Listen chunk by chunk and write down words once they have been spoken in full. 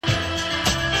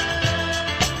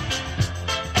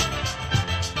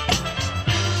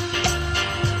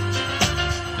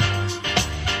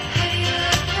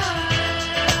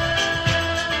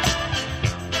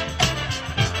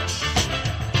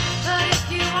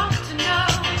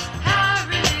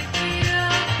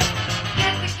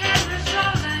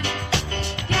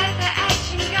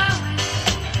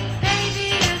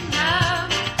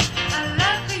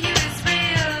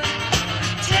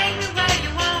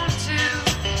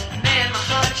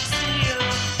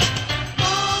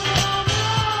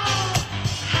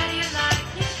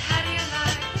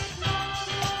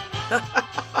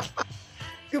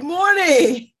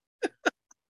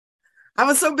I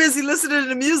was so busy listening to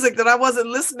the music that I wasn't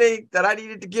listening that I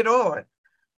needed to get on.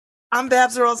 I'm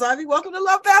Babs Ivy. Welcome to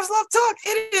Love Babs Love Talk.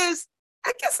 It is,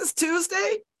 I guess it's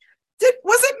Tuesday.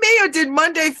 Was it me or did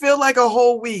Monday feel like a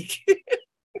whole week? It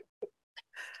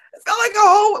felt like a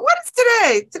whole, what is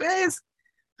today? Today is,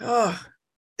 oh,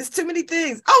 it's too many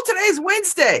things. Oh, today's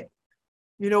Wednesday.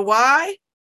 You know why?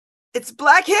 It's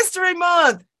Black History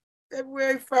Month,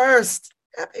 February 1st.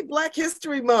 Happy Black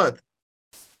History Month.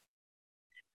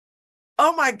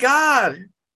 Oh my God.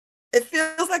 It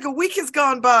feels like a week has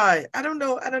gone by. I don't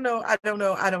know.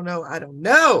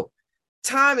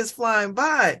 Time is flying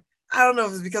by. I don't know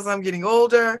if it's because I'm getting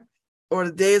older or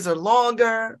the days are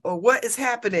longer or what is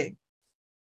happening.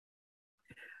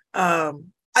 I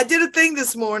did a thing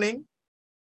this morning.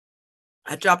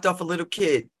 I dropped off a little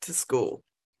kid to school.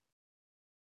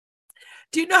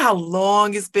 Do you know how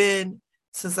long it's been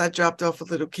since I dropped off a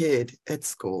little kid at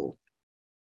school?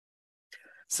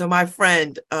 So my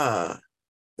friend,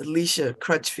 Alicia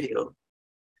Crutchfield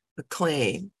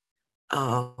McLean,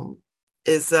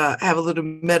 is have a little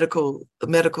medical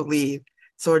leave.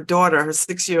 So her daughter, her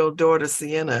 6-year-old daughter,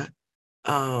 Sienna,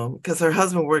 because her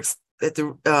husband works at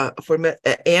the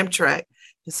at Amtrak,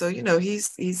 and so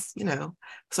he's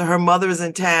so her mother is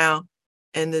in town,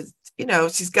 and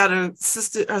she's got her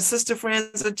sister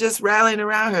friends are just rallying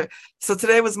around her. So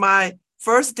today was my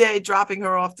first day dropping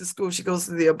her off to school. She goes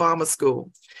to the Obama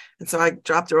school, and so I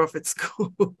dropped her off at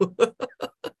school.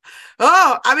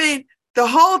 Oh, I mean, the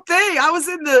whole thing. I was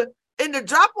in the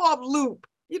drop-off loop.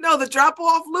 You know, the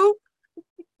drop-off loop?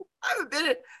 I haven't been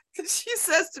in. She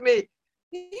says to me,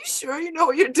 you sure you know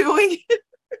what you're doing?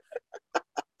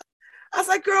 I was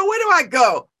like, girl, where do I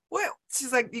go? Well,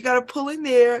 she's like, you got to pull in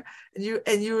there and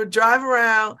you drive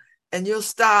around and you'll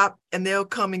stop and they'll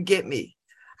come and get me.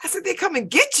 I said, they come and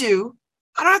get you?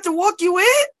 I don't have to walk you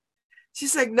in?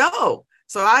 She's like, no.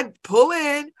 So I pull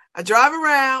in, I drive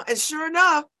around, and sure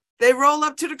enough, they roll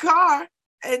up to the car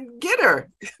and get her.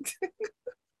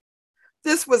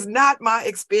 This was not my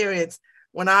experience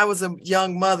when I was a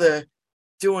young mother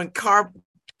doing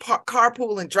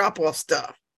carpool and drop-off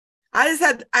stuff. I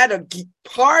had to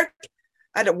park,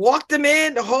 I had to walk them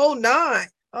in, the whole nine.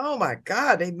 Oh my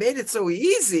God, they made it so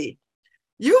easy.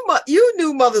 You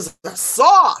new mothers are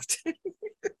soft.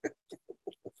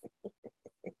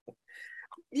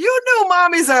 You new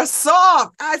mommies are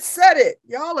soft. I said it.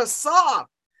 Y'all are soft.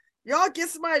 Y'all get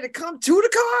somebody to come to the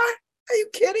car? Are you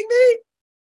kidding me?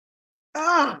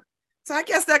 So I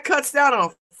guess that cuts down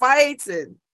on fights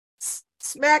and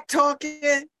smack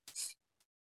talking.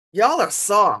 Y'all are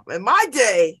soft. In my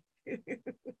day, you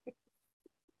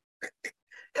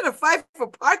had to fight for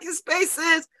parking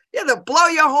spaces. You had to blow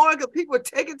your horn because people were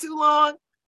taking too long.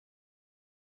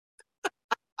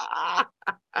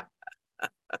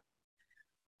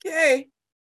 Okay.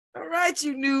 All right,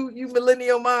 you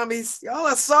millennial mommies. Y'all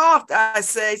are soft, I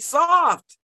say.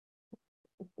 Soft.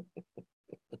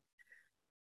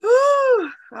 All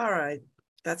right.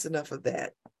 That's enough of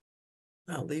that.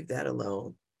 I'll leave that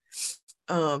alone.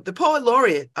 The poet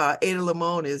laureate, Ada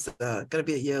Limon, is going to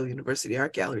be at Yale University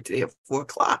Art Gallery today at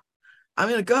 4:00. I'm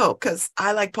going to go because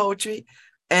I like poetry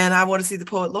and I want to see the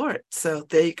poet laureate. So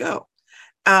there you go.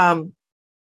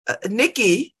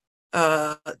 Nikki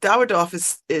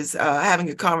Dowerdorf is having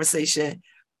a conversation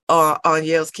on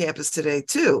Yale's campus today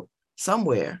too,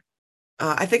 somewhere.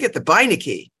 I think at the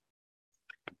Beinecke.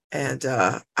 And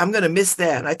I'm going to miss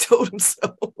that. I told him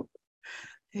so.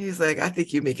 He's like, I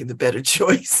think you're making the better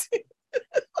choice. I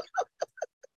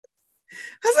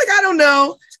was like, I don't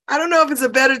know. I don't know if it's a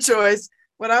better choice,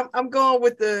 but I'm going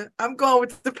with the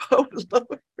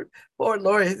poet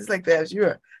laureate. It's like that.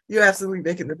 You're absolutely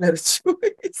making the better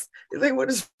choice. He's like, what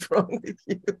is wrong with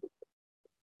you?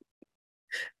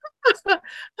 I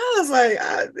was like,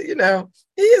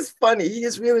 he is funny. He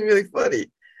is really, really funny.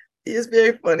 He is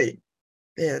very funny.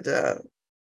 And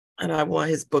I want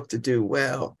his book to do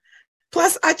well.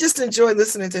 Plus, I just enjoy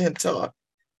listening to him talk.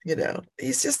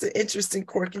 He's just an interesting,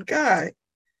 quirky guy.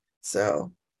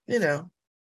 So,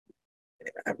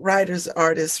 writers,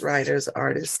 artists.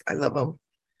 I love them.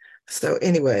 So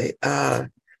anyway,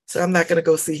 so I'm not going to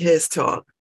go see his talk.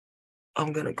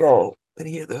 I'm going to go and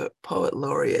hear the poet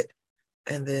laureate.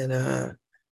 And then,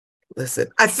 listen,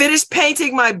 I finished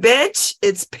painting my bench.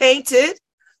 It's painted.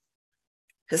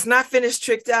 It's not finished,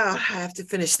 tricked out. I have to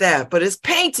finish that, but it's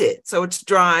painted. So it's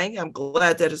drying. I'm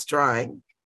glad that it's drying.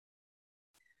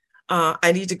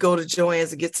 I need to go to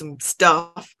Joann's and get some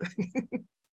stuff.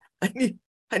 I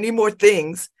need more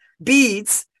things.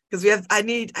 Beads, because I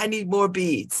need more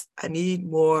beads. I need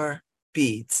more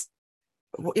beads.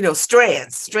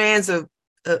 Strands of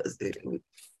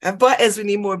have buttons. We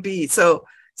need more beads. So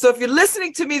So if you're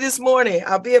listening to me this morning,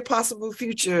 I'll be at Possible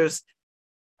Futures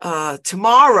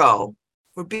tomorrow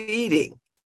for beading.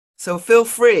 So feel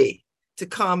free to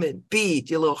come and bead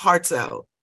your little hearts out.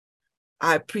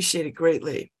 I appreciate it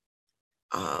greatly.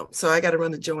 So I got to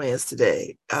run to Joanne's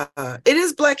today. It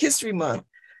is Black History Month.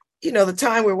 You know, the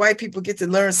time where white people get to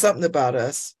learn something about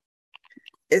us.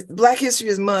 Black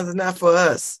History Month is not for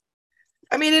us.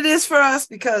 I mean, it is for us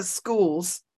because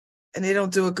schools, and they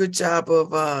don't do a good job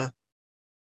of,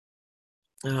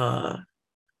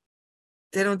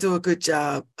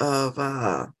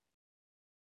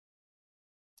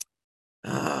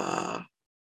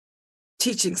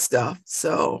 teaching stuff.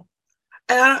 So,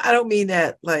 and I don't mean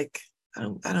that like, I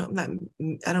don't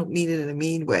mean it in a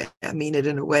mean way. I mean it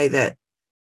in a way that,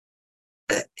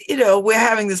 you know, we're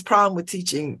having this problem with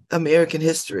teaching American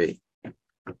history.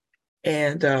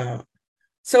 And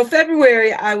so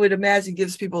February, I would imagine,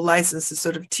 gives people license to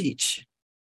sort of teach,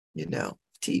 you know,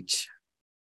 teach.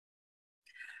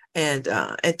 And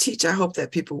teach, I hope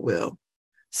that people will.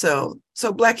 So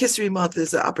Black History Month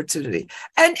is an opportunity.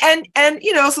 And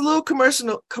you know, it's a little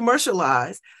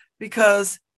commercialized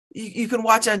because you can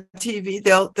watch on TV,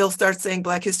 they'll start saying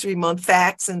Black History Month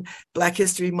facts and Black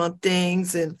History Month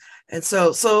things. And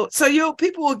so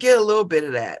people will get a little bit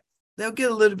of that. They'll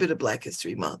get a little bit of Black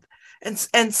History Month.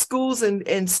 And schools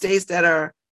in states that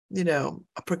are, you know,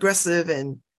 progressive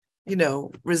and, you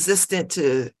know, resistant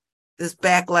to this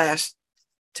backlash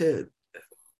to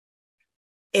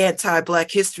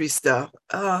anti-Black history stuff,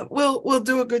 we'll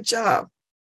do a good job.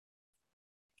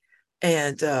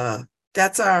 And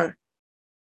that's our,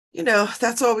 you know,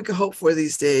 that's all we can hope for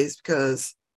these days,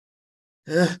 because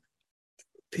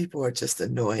people are just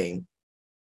annoying.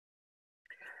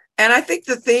 And I think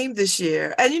the theme this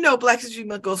year, and you know, Black History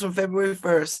Month goes from February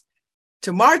 1st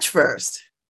to March 1st,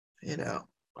 you know,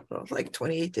 like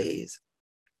 28 days.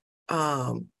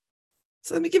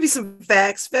 So let me give you some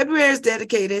facts. February is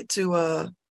dedicated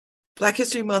to Black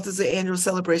History Month is the annual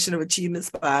celebration of achievements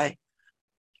by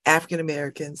African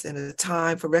Americans and a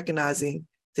time for recognizing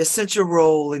their central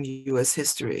role in U.S.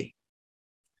 history.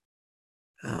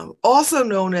 Also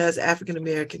known as African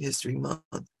American History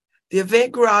Month, the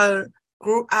event grew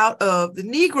out of the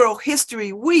Negro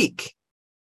History Week.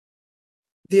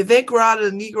 The event grew out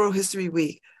of the Negro History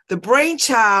Week, the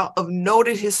brainchild of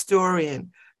noted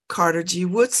historian Carter G.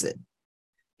 Woodson.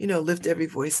 You know, lift every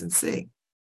voice and sing.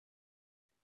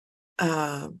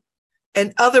 And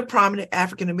other prominent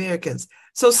African Americans.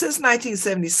 So since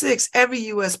 1976, every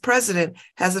US president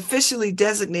has officially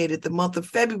designated the month of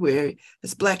February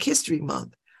as Black History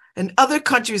Month. And other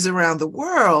countries around the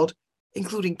world,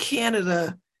 including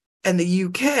Canada and the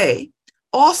UK,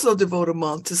 also devote a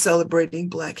month to celebrating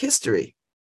Black history.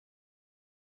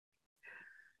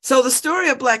 So the story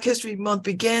of Black History Month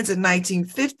begins in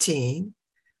 1915,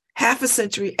 half a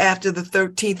century after the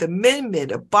 13th Amendment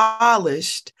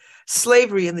abolished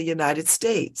slavery in the United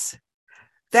States.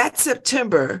 That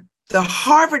September, the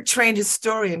Harvard-trained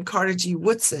historian Carter G.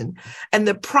 Woodson and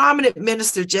the prominent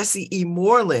minister Jesse E.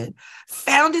 Moreland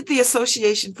founded the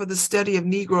Association for the Study of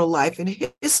Negro Life and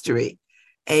History,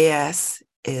 ASNLH,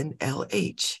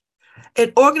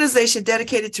 an organization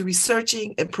dedicated to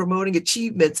researching and promoting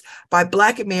achievements by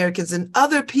Black Americans and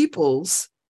other peoples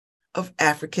of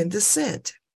African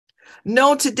descent.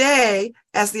 Known today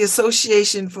as the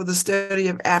Association for the Study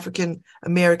of African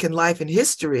American Life and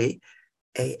History,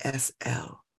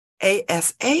 ASALLH.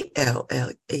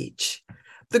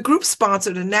 The group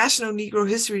sponsored a National Negro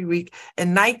History Week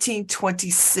in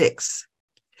 1926,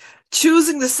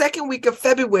 choosing the second week of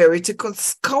February to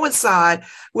coincide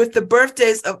with the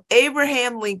birthdays of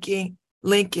Abraham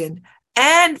Lincoln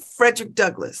and Frederick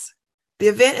Douglass. The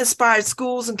event inspired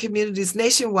schools and communities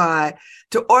nationwide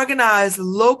to organize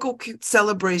local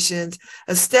celebrations,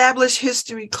 establish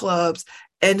history clubs,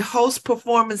 and host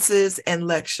performances and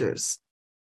lectures.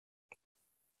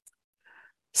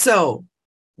 So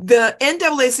the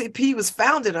NAACP was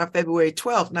founded on February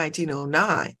 12,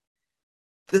 1909,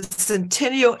 the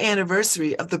centennial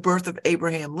anniversary of the birth of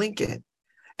Abraham Lincoln.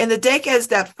 In the decades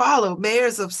that followed,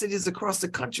 mayors of cities across the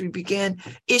country began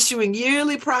issuing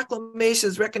yearly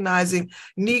proclamations recognizing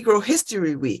Negro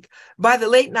History Week. By the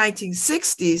late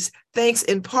 1960s, thanks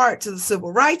in part to the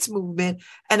Civil Rights Movement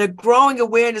and a growing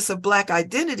awareness of Black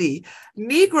identity,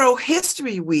 Negro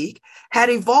History Week had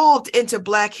evolved into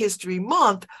Black History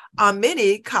Month on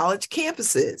many college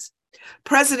campuses.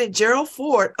 President Gerald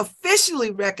Ford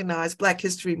officially recognized Black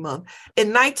History Month in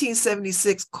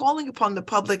 1976, calling upon the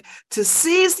public to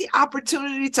seize the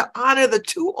opportunity to honor the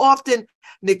too often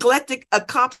neglected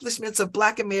accomplishments of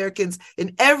Black Americans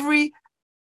in every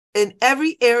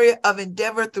area of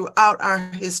endeavor throughout our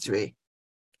history.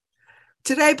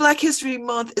 Today, Black History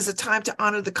Month is a time to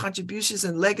honor the contributions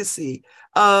and legacy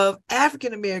of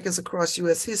African Americans across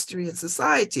U.S. history and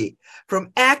society, from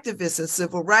activists and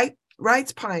civil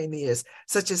rights pioneers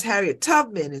such as Harriet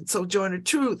Tubman and Sojourner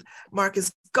Truth,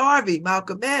 Marcus Garvey,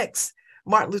 Malcolm X,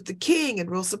 Martin Luther King,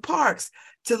 and Rosa Parks,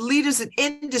 to leaders in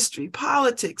industry,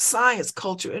 politics, science,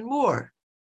 culture, and more.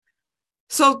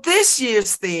 So this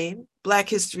year's theme, Black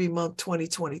History Month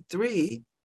 2023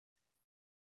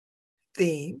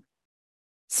 theme,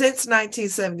 since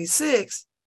 1976,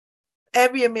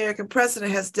 every American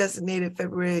president has designated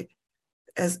February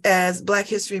as Black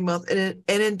History Month and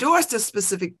endorsed a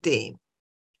specific theme.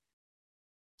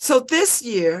 So this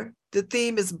year, the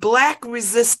theme is Black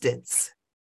Resistance.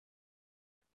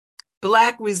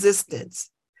 Black Resistance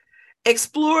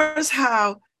explores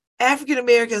how African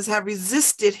Americans have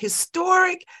resisted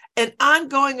historic and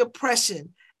ongoing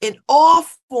oppression in all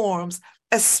forms,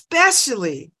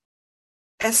 especially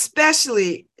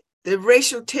the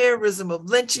racial terrorism of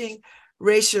lynching,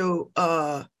 racial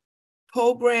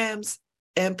pogroms,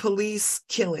 and police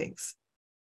killings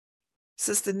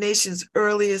since the nation's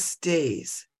earliest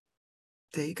days.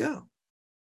 There you go.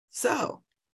 So,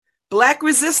 Black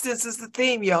Resistance is the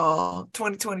theme, y'all,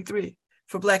 2023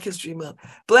 for Black History Month.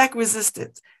 Black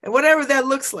Resistance, and whatever that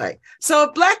looks like. So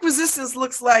if Black Resistance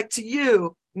looks like to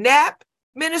you, NAP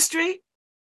ministry,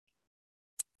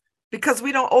 because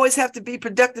we don't always have to be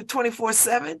productive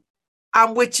 24/7,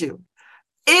 I'm with you.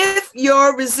 If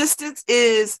your resistance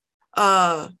is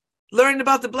learning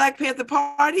about the Black Panther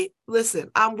Party,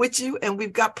 listen, I'm with you, and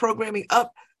we've got programming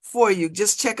up for you.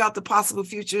 Just check out the Possible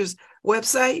Futures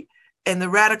website and the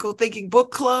Radical Thinking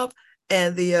Book Club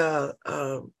and and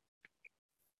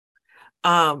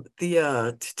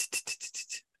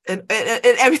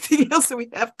everything else that we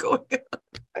have going on.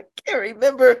 I can't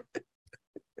remember.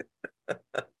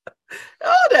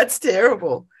 Oh, that's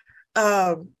terrible.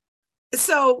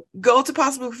 So go to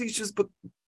Possible Futures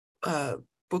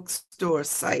bookstore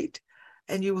site,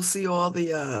 and you will see all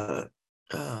the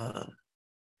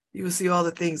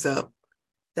things up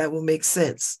that will make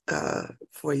sense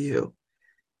for you,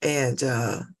 and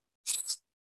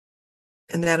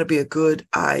that'll be a good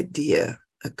idea.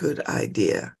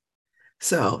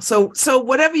 So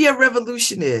whatever your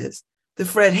revolution is, the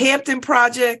Fred Hampton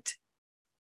Project,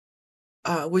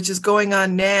 which is going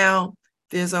on now,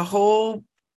 there's a whole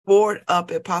board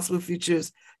up at Possible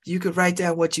Futures. You could write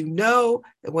down what you know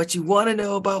and what you want to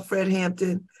know about Fred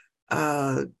Hampton.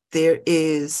 There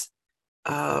is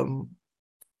the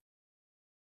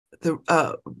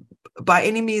By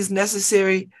Any Means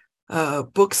Necessary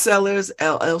Booksellers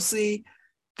LLC.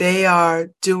 They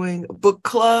are doing a book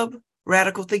club,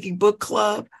 Radical Thinking Book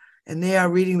Club, and they are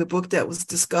reading the book that was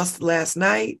discussed last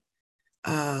night,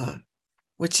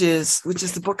 which is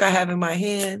the book I have in my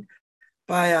hand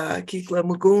by Kekla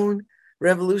Magoon,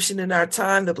 Revolution in Our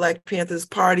Time, the Black Panthers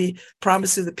Party,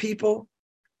 Promise to the People.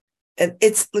 And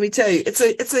let me tell you,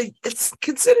 it's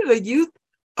considered a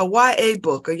YA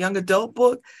book, a young adult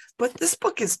book, but this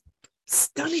book is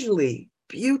stunningly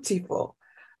beautiful.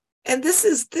 And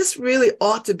this really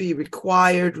ought to be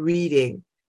required reading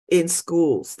in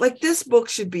schools. Like, this book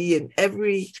should be in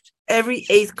every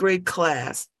 8th grade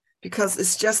class, because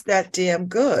it's just that damn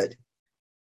good.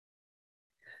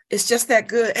 It's just that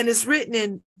good. And it's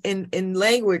written in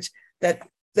language that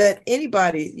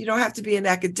anybody, you don't have to be an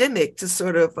academic to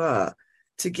sort of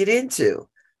to get into,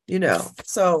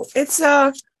 So it's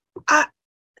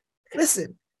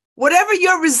listen, whatever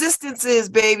your resistance is,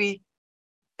 baby,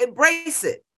 embrace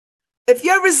it. If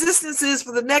your resistance is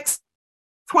for the next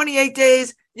 28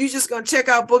 days, you're just going to check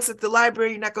out books at the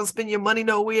library, you're not going to spend your money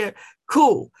nowhere,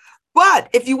 cool. But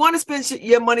if you want to spend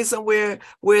your money somewhere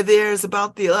where there's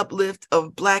about the uplift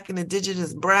of Black and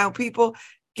Indigenous and Brown people,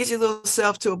 get your little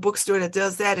self to a bookstore that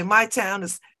does that. In my town,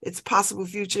 it's Possible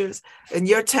Futures. In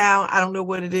your town, I don't know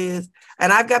what it is.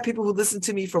 And I've got people who listen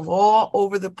to me from all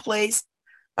over the place.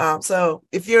 So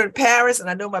if you're in Paris, and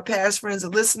I know my Paris friends are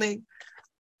listening,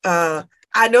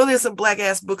 I know there's some Black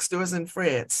ass bookstores in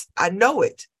France. I know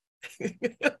it.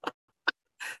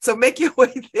 So make your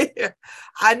way there.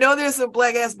 I know there's some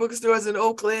Black ass bookstores in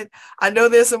Oakland. I know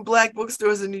there's some Black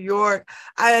bookstores in New York.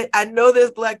 I know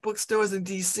there's Black bookstores in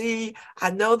DC.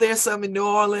 I know there's some in New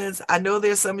Orleans. I know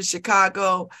there's some in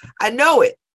Chicago. I know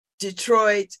it.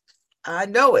 Detroit. I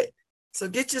know it. So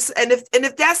get your, and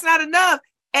if that's not enough,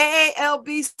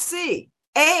 AALBC.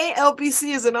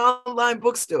 AALBC is an online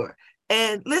bookstore.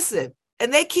 And listen,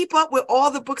 and they keep up with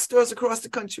all the bookstores across the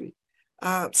country.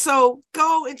 So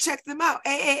go and check them out,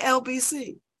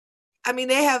 AALBC. I mean,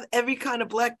 they have every kind of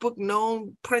Black book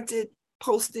known, printed,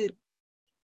 posted,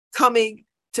 coming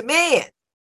to man.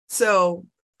 So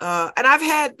And I've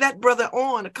had that brother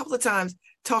on a couple of times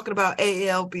talking about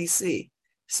ALBC.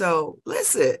 So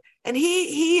listen, and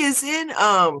he's in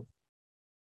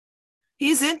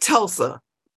Tulsa,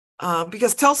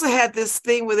 because Tulsa had this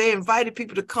thing where they invited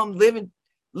people to come live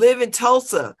in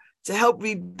Tulsa to help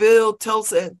rebuild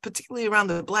Tulsa, and particularly around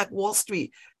the Black Wall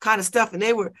Street kind of stuff. And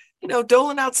they were,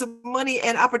 doling out some money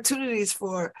and opportunities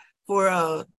for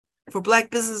Black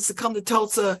businesses to come to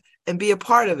Tulsa and be a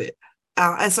part of it.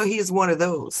 And so he is one of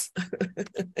those.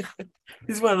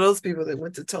 He's one of those people that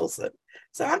went to Tulsa.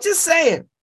 So I'm just saying,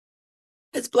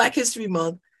 it's Black History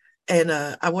Month, and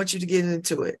I want you to get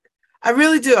into it. I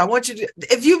really do. I want you to,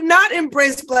 if you've not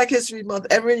embraced Black History Month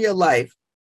ever in your life,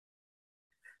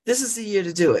 this is the year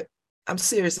to do it. I'm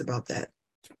serious about that.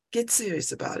 Get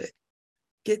serious about it.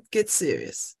 Get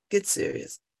serious. Get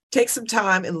serious. Take some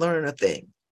time and learn a thing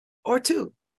or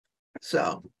two.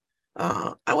 So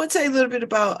I want to tell you a little bit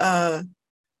about,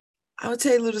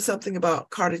 something about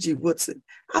Carter G. Woodson.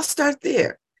 I'll start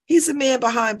there. He's the man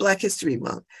behind Black History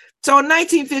Month. So in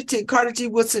 1915, Carter G.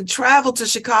 Woodson traveled to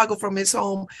Chicago from his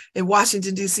home in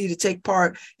Washington, D.C. to take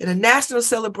part in a national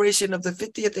celebration of the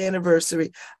 50th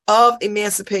anniversary of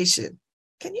emancipation.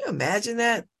 Can you imagine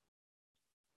that?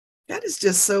 That is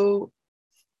just so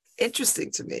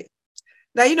interesting to me.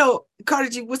 Now, Carter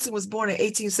G. Woodson was born in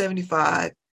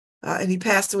 1875, and he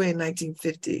passed away in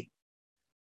 1950.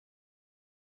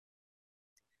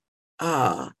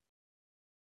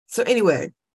 So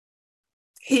anyway,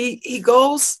 he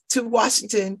goes to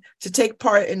Washington to take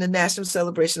part in the national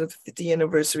celebration of the 50th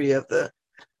anniversary of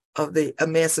the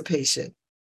emancipation.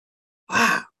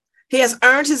 Wow. He has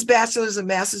earned his bachelor's and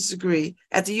master's degree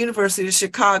at the University of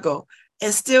Chicago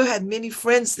and still had many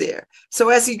friends there. So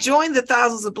as he joined the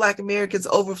thousands of Black Americans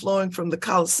overflowing from the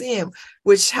Coliseum,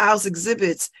 which housed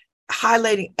exhibits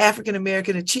highlighting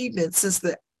African-American achievements since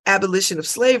the abolition of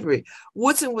slavery,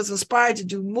 Woodson was inspired to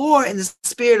do more in the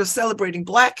spirit of celebrating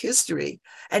Black history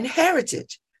and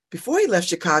heritage. Before he left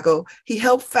Chicago, he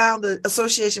helped found the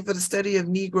Association for the Study of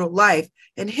Negro Life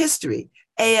and History,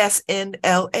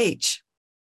 ASNLH.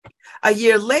 A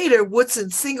year later, Woodson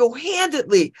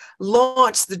single-handedly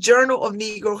launched the Journal of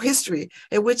Negro History,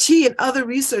 in which he and other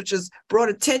researchers brought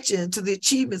attention to the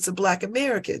achievements of Black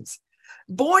Americans.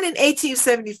 Born in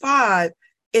 1875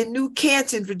 in New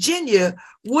Canton, Virginia,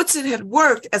 Woodson had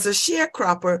worked as a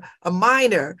sharecropper, a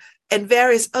miner, and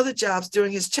various other jobs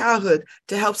during his childhood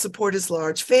to help support his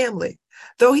large family.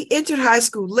 Though he entered high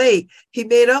school late, he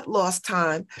made up lost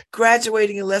time,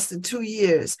 graduating in less than 2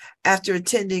 years after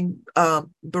attending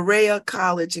Berea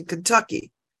College in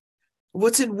Kentucky.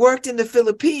 Woodson worked in the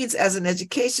Philippines as an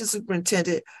education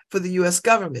superintendent for the U.S.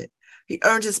 government. He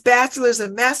earned his bachelor's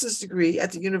and master's degree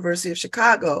at the University of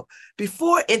Chicago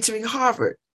before entering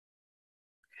Harvard.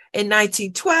 In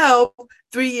 1912,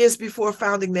 3 years before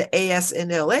founding the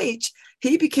ASNLH,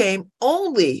 he became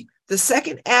only the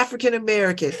second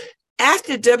African-American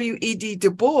after W.E.B. Du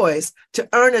Bois to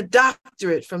earn a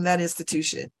doctorate from that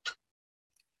institution.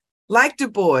 Like Du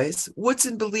Bois,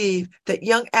 Woodson believed that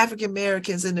young African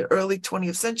Americans in the early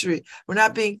 20th century were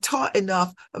not being taught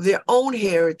enough of their own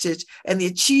heritage and the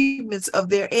achievements of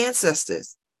their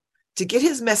ancestors. To get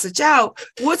his message out,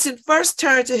 Woodson first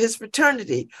turned to his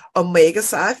fraternity, Omega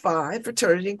Psi Phi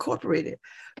Fraternity Incorporated,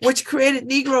 which created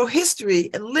Negro History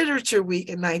and Literature Week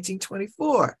in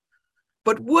 1924.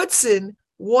 But Woodson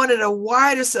wanted a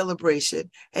wider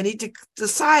celebration, and he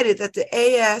decided that the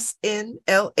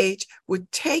ASNLH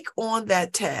would take on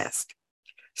that task.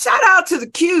 Shout out to the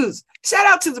Qs. Shout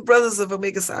out to the brothers of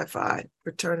Omega Psi Phi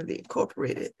Fraternity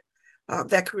Incorporated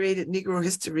that created Negro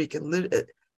History and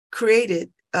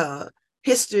created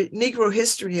Negro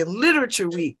History and Literature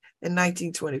Week in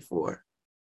 1924.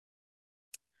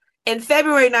 In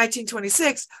February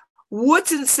 1926,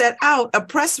 Woodson sent out a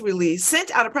press release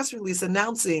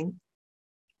announcing,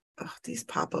 oh, these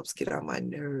pop-ups get on my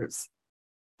nerves.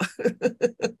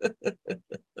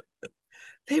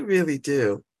 They really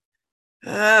do.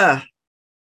 Let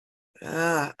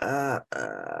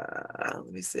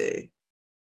me see.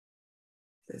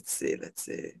 Let's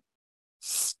see.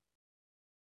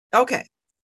 Okay.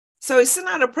 So he sent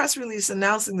out a press release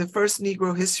announcing the first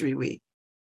Negro History Week.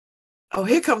 Oh,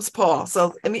 here comes Paul.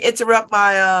 So let me interrupt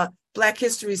my Black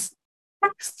history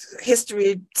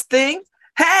thing.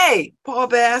 Hey, Paul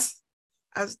Bass.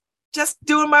 I was just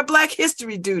doing my Black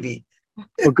history duty.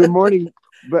 Well, good morning,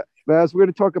 Bass. We're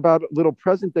going to talk about a little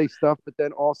present day stuff, but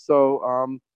then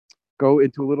also go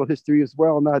into a little history as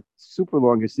well. Not super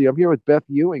long history. I'm here with Beth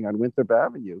Ewing on Winthrop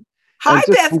Avenue. Hi,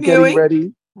 Beth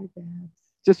Ewing.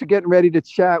 Just for getting ready to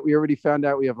chat, we already found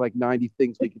out we have like 90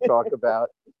 things we can talk about.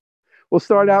 We'll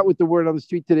start out with the word on the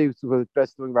street today, which is what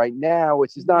Beth's doing right now,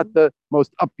 which is not the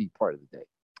most upbeat part of the day.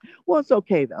 Well, it's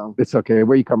okay though. It's okay.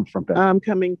 Where are you coming from, Beth? I'm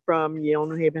coming from Yale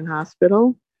New Haven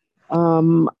Hospital.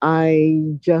 I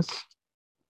just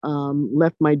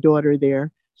left my daughter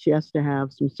there. She has to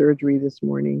have some surgery this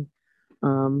morning,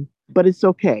 but it's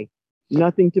okay.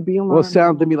 Nothing to be alarmed. Well, it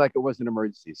sounded to me like it was an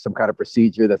emergency, some kind of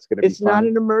procedure that's going to be It's not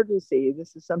an emergency.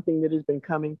 This is something that has been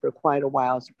coming for quite a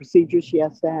while. It's a procedure she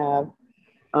has to have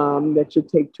that should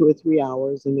take 2 or 3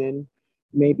 hours, and then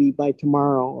maybe by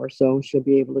tomorrow or so she'll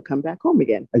be able to come back home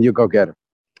again. And you'll go get her.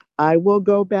 I will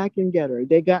go back and get her.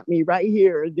 They got me right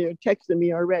here. They're texting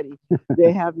me already.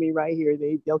 They have me right here.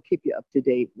 They'll keep you up to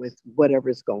date with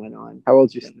whatever's going on. How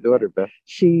old's your daughter, Beth?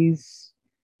 She's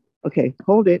okay.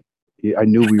 Hold it. Yeah, I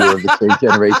knew we were of the same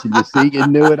generation. You see, you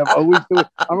knew it. I'm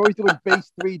always doing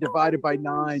base 3 divided by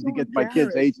 9 to get my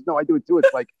kids' age. No, I do it too.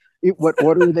 It's like, what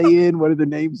order are they in? What are the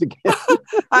names again?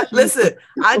 Listen,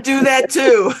 I do that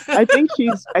too. I think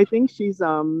she's.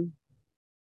 I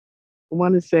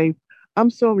want to say, I'm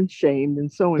so ashamed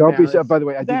and so embarrassed. Don't be shy. By the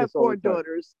way, I do have this all 4 the time.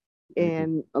 daughters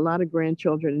and a lot of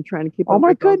grandchildren and trying to keep Oh up my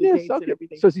with all the goodness. dates and Okay.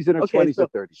 everything. So she's in her 20s so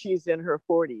or 30s. she's in her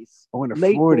 40s. Oh, in her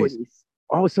late 40s.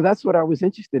 Oh, so that's what I was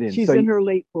interested in. She's so in her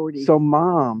late 40s. So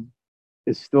mom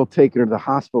is still taking her to the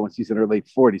hospital when she's in her late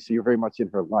 40s. So you're very much in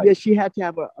her life. Yeah, she had to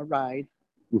have a ride,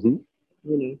 Mm-hmm.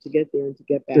 to get there and to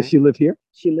get back. Does she live here?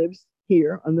 She lives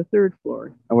here on the 3rd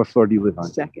floor. And what floor do you live on?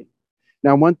 2nd.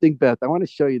 Now, one thing, Beth, I want to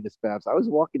show you this, Babs. I was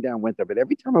walking down Winthrop, and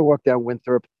every time I walk down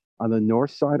Winthrop on the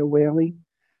north side of Whaley,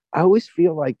 I always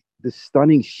feel like this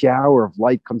stunning shower of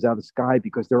light comes out of the sky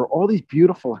because there are all these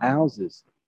beautiful houses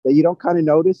that you don't kind of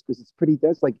notice because it's pretty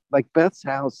dense. Like Beth's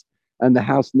house and the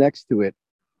house next to it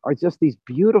are just these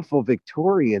beautiful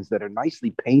Victorians that are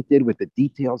nicely painted with the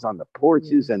details on the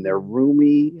porches and they're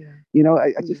roomy. Yeah.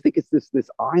 I just think it's this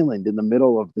island in the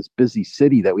middle of this busy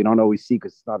city that we don't always see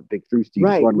because it's not a big through street.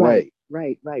 It's one way.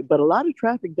 Right. But a lot of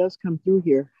traffic does come through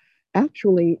here.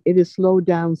 Actually, it has slowed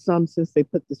down some since they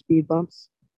put the speed bumps.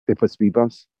 They put speed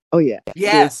bumps? Oh, yeah.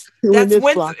 Yes. That's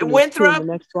Winthrop. The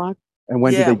next block. And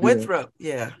when did they do Winthrop. that?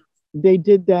 Yeah. They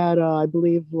did that, I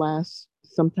believe,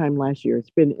 sometime last year.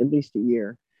 It's been at least a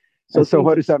year. So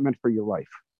what does that mean for your life?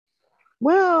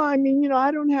 Well, I mean,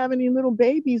 I don't have any little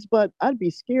babies, but I'd be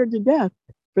scared to death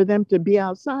for them to be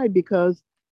outside because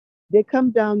they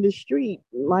come down the street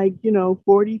like,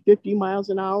 40, 50 miles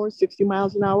an hour, 60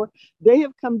 miles an hour. They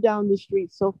have come down the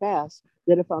street so fast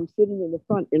that if I'm sitting in the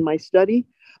front in my study,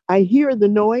 I hear the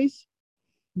noise,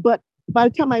 but by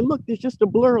the time I look, there's just a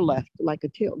blur left, like a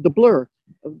tail, the blur.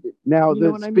 Now,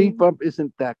 the speed bump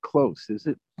isn't that close, is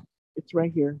it? It's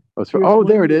right here.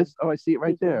 There it is. Oh, I see it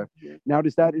right there. Now,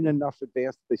 does that in enough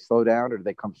advance that they slow down or do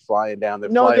they come flying down? They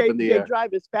fly up in the air? They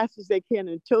drive as fast as they can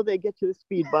until they get to the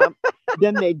speed bump.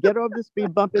 Then they get over the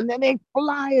speed bump and then they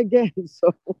fly again.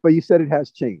 So, but you said it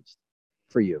has changed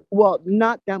for you. Well,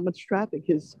 not that much traffic.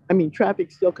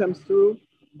 Traffic still comes through,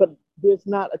 but there's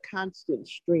not a constant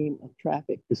stream of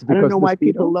traffic. I don't know why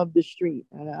people love the street.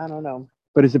 I don't know.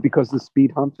 But is it because of the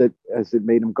speed hump that has it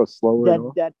made them go slower?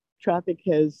 That traffic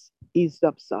has eased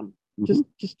up some,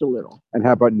 just a little. And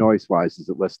how about noise-wise? Is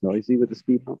it less noisy with the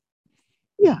speed hump?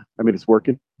 Yeah. I mean, it's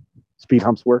working. Speed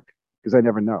humps work? Because I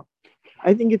never know.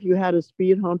 I think if you had a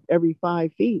speed hump every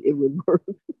 5 feet, it would work.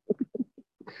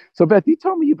 So, Beth, you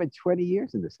told me you've been 20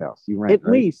 years in this house. You rent, At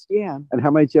least, yeah. And how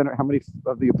many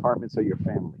of the apartments are your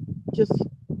family? Just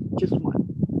one.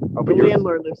 Oh, the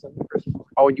landlord lives on the first floor.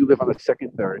 Oh, and you live on the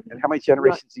second, third. And how many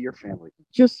generations of your family?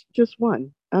 Just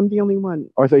one. I'm the only one.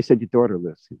 Oh, I thought you said your daughter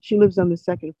lives. She lives on the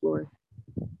 2nd floor.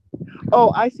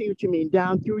 Oh, I see what you mean.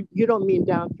 You don't mean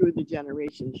down through the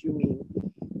generations. You mean,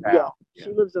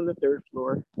 she lives on the 3rd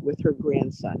floor with her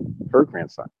grandson. Her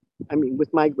grandson? I mean,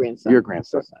 with my grandson. Your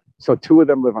grandson. So 2 of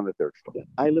them live on the 3rd floor.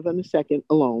 I live on the 2nd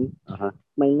alone.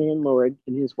 My landlord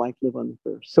and his wife live on the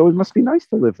 1st. So it must be nice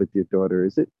to live with your daughter,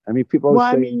 is it? I mean, people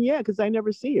always say... yeah, because I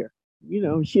never see her.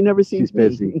 She never sees me.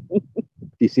 She's busy. Do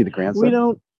you see the grandson? We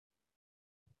don't.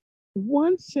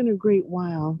 Once in a great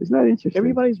while. Isn't that interesting?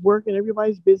 Everybody's working.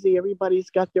 Everybody's busy.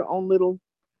 Everybody's got their own little,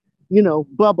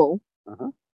 bubble.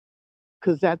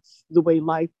 Because that's the way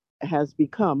life has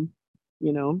become,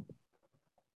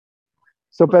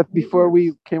 So, Beth, before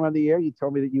we came on the air, you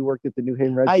told me that you worked at the New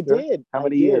Haven Register. I did. How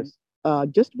many years?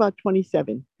 Just about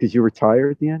 27. Did you retire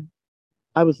at the end?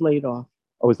 I was laid off.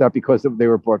 Oh, was that because they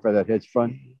were bought by that hedge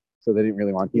fund? So they didn't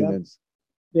really want humans.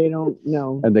 They don't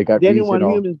know. And they didn't want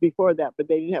humans before that, but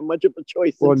they didn't have much of a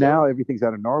choice. Well, now everything's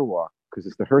out of Norwalk because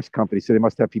it's the Hearst company, so they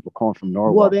must have people calling from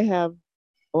Norwalk. Well, they have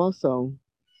also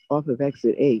off of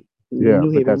Exit 8. Yeah,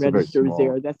 New Haven Register is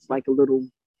there. That's like a little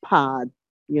pod.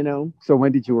 you know, So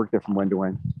when did you work there? From when to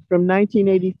when? from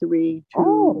 1983 to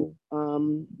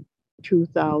Oh.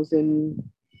 2000,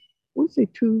 what's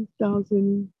it,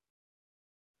 2001,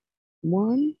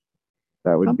 something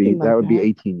That like would be that.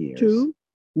 18 years. Two?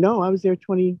 No, I was there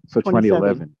 20, So 27.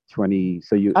 2011, 20.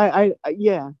 So you.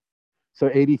 Yeah, So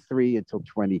 83 until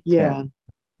 2010, yeah,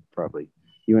 probably.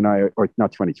 You and I, or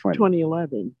not 2020.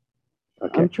 2011.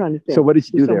 Okay. I'm trying to think. So what did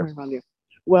you do Somewhere there? around there.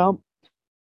 Well,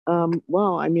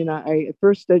 I mean, I at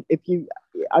first,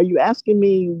 are you asking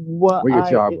me what What your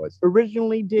I job was?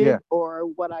 originally did Yeah. or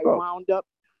what I Both. wound up?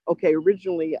 Okay,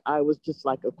 originally I was just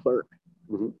like a clerk.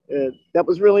 Mhm. That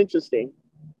was real interesting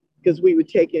because we would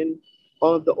take in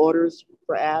all of the orders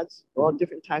for ads, all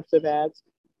different types of ads.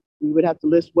 We would have to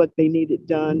list what they needed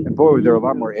done. And boy, there were a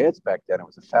lot more ads back then. It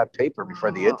was a fat paper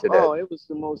before the internet. Oh, it was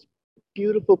the most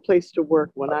beautiful place to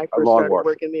work when I first Long started Wharf.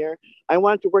 working there. I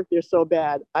wanted to work there so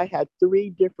bad. I had 3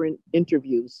 different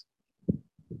interviews. And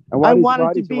I why wanted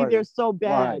to did you be want there it? so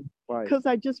bad Why? because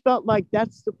I just felt like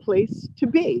that's the place to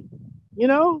be. You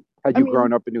know? Had I you mean-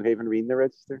 grown up in New Haven reading the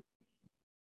Register?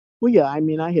 Well, yeah. I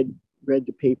mean, I had read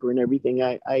the paper and everything.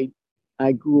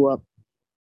 I grew up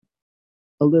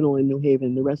a little in New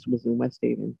Haven. The rest was in West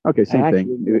Haven. Okay, same I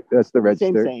thing. actually- That's the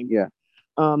Register. same. Yeah.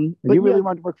 And And you really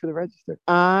wanted to work for the Register.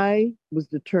 I was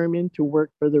determined to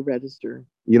work for the Register.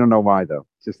 You don't know why though.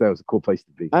 Just that was a cool place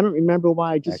to be. I don't remember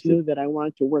why. I just Actually- knew that I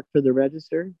wanted to work for the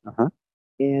Register. Uh-huh.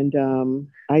 And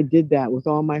I did that with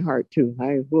all my heart too.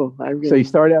 I really. So you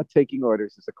started out taking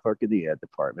orders as a clerk in the ad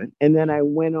department. And then I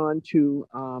went on to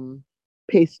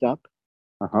Paste Up.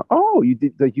 Uh-huh. Oh, you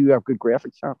did. You have good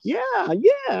graphic chops. Yeah. I was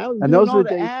And doing those all were the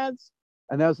days- ads.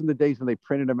 And that was in the days when they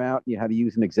printed them out and you had to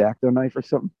use an X-Acto knife or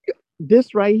something.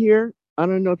 This right here, I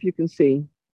don't know if you can see.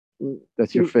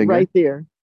 That's your See, finger? right there.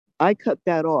 I cut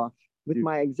that off with You-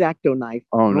 my X-Acto knife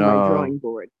Oh, on no. my drawing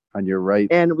board. On your right.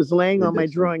 And it was laying on my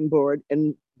Ridiculous. drawing board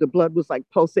and the blood was like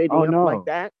pulsating Oh, up no. like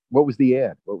that. What was the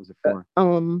ad? What was it for?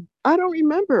 I don't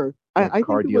remember. Like I think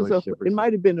car it was dealership or it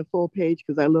might have been a full page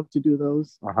because I love to do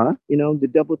those, Uh-huh. you know, the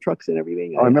double trucks and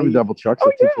everything. Oh, I remember double trucks. Oh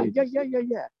at two yeah,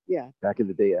 pages. yeah. Back in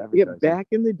the day, Yeah, advertising. back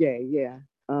in the day, yeah.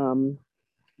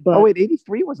 But Oh, wait,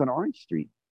 83 was on Orange Street.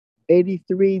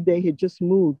 83, they had just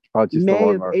moved. Oh, just May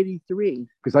along of our, 83.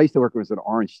 because I used to work, it was on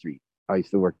Orange Street. I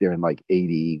used to work there in like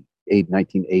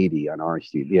 1980 on Orange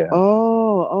Street. Yeah.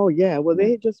 Oh, yeah. Well,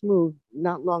 they had just moved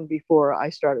not long before I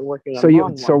started working on So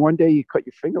Long so One. one day you cut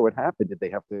your finger. What happened? Did they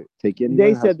have to take you? They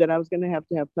anywhere? said that I was going to have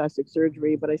plastic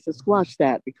surgery, but I said squash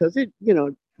that because it,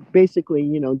 basically,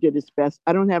 did its best.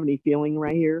 I don't have any feeling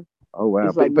right here. Oh wow!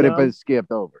 It's like, but no. it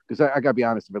skipped over because I gotta be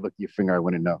honest. If I looked at your finger, I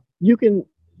wouldn't know. You can,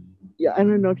 yeah, I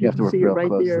don't know if You you have to can work see it real right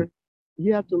closely. there.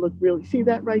 You have to look really, see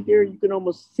that right there? You can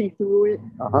almost see through it.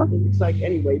 Uh huh. It's like,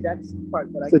 anyway, that's the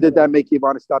part that I So did cut that off. make you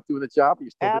want to stop doing the job? Or you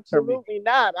still determined? Absolutely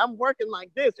not. I'm working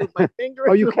like this with my finger.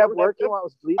 Oh, you kept working while I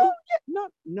was bleeding?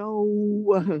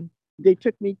 No. They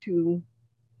took me to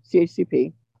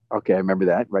CHCP Okay, I remember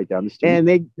that. Right down the street. and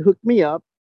they hooked me up.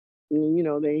 And,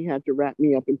 they had to wrap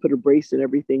me up and put a brace and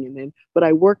everything. But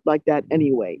I worked like that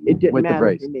anyway. It didn't With the matter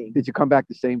brace. to me. Did you come back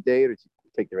the same day, or did you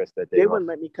take the rest of that day? They off? wouldn't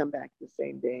let me come back the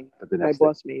same day. But the My next day.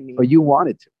 boss made me. But you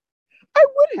wanted to I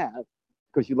would have.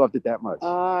 because you loved it that much.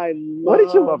 What What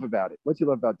did you love about it? What did you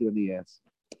love about doing the ads?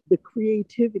 The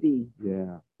creativity.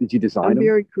 Yeah. Did you I'm design them?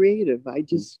 very creative.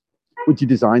 Would you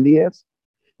design the ads?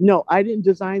 No, I didn't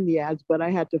design the ads, but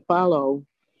I had to follow.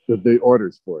 The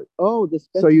orders for it. The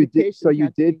So you did. specifications. So you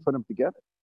had to did be- put them together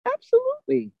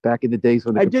Absolutely. back in the days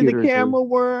when the I did the computers were- camera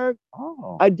work.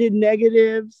 Oh. I did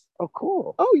negatives. Oh,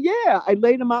 cool. Oh yeah, I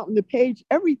laid them out on the page.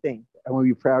 Everything. And were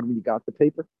you proud when you got the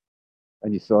paper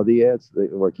and you saw the ads, the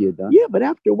work you had done? Yeah, but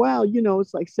after a while,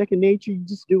 it's like second nature. You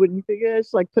just do it, and you figure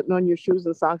it's like putting on your shoes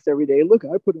and socks every day. Look,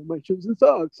 I put on my shoes and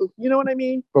socks. So, you know what I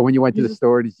mean? But when you went to You the just-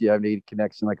 store, did you have any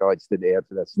connection? Like, oh, I just did the ad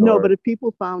for that store. No, but if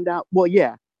people found out, well,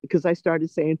 yeah, because I started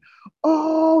saying,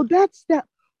 "Oh, that's that."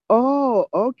 Oh,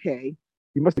 okay.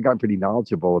 you must have gotten pretty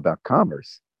knowledgeable about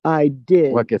commerce. I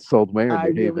did. What gets sold where I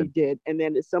in New really Haven? did. And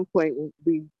then at some point,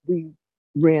 we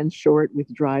ran short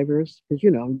with drivers because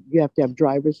you have to have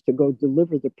drivers to go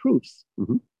deliver the proofs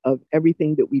Mhm. of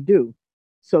everything that we do,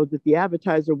 so that the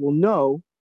advertiser will know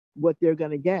what they're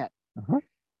going to get. Uh-huh.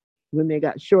 When they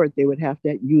got short, they would have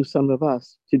to use some of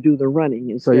us to do the running.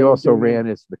 So instead you of also doing- ran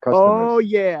as the customers. Oh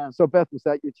yeah. So Beth, was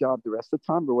that your job the rest of the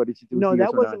time, or what did you do? No, with that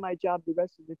years or wasn't not? my job the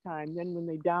rest of the time. Then when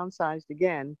they downsized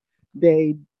again,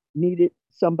 they needed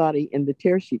somebody in the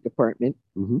tear sheet department.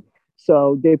 Mhm.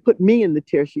 So they put me in the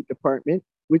tear sheet department,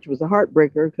 which was a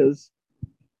heartbreaker because,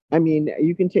 I mean,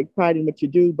 you can take pride in what you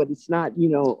do, but it's not,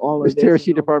 all Is of this. tear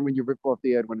sheet department when you rip off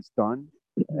the ad when it's done,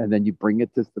 and then you bring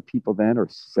it to the people then, or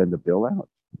send the bill out?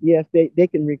 Yes, they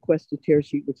can request a tear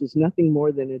sheet, which is nothing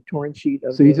more than a torn sheet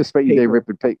of So you the just spent your day paper,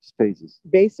 ripping pages.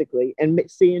 basically, and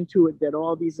seeing to it that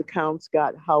all these accounts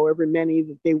got however many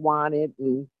that they wanted,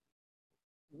 and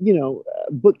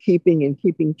bookkeeping and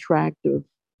keeping track of.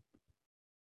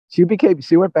 So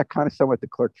you went back kind of somewhat to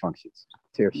clerk functions,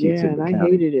 tear sheets Yeah, in and I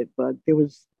accounting. hated it, but it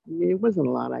wasn't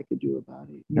a lot I could do about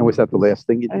it. And was that the 'cause last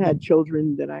thing you I did? had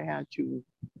children that I had to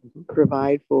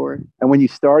provide for. And when you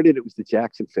started, it was the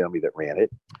Jackson family that ran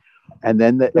it. And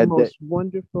then The most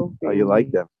wonderful oh, you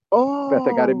like family. them.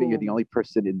 Beth, I got to admit, you're the Oh, only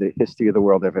person in the history of the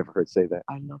world I've ever heard say that.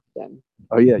 I love them.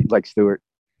 Oh, yeah, you like Stewart.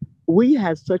 We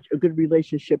had such a good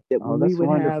relationship that Oh, when we that's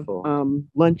would have wonderful.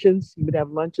 luncheons, he would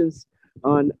have luncheons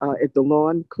on at the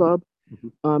lawn club.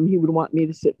 Mhm. He would want me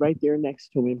to sit right there next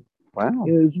to him. Wow.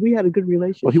 We had a good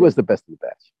relationship. Well, he was the best of the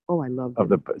batch Oh, I loved of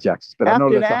him. the Jacksons, but I know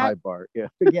After that's a that, high bar. Yeah.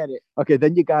 forget it. Okay,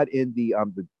 then you got in the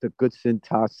Goodson,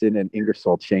 Tossin, and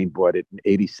Ingersoll chain bought it in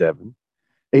 87,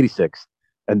 86,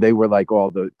 and they were like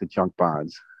all the junk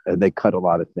bonds, and they cut a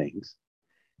lot of things.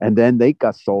 And then they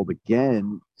got sold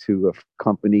again to a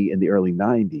company in the early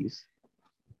 90s.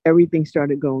 Everything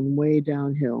started going way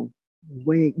downhill.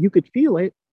 You could feel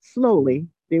it slowly.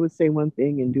 They would say one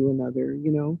thing and do another.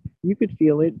 You could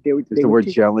feel it. Does the word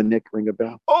Jelinek ring a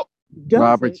bell? Oh,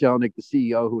 Robert Jelinek, the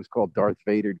CEO, who was called Darth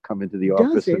Vader, to come into the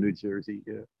office in New Jersey.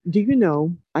 Yeah. Do you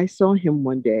know? I saw him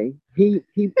one day. He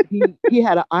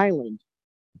had an island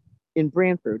in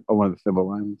Branford. Oh, one of the Thimble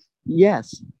Islands.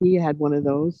 Yes, he had one of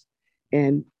those,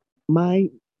 and my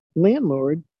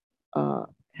landlord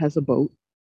has a boat,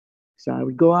 so I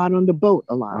would go out on the boat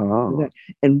a lot. Oh.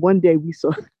 And one day we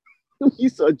saw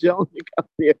Jelinek up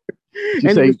there,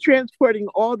 and he was transporting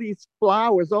all these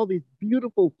flowers, all these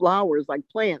beautiful flowers, like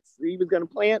plants he was going to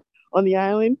plant on the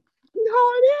island.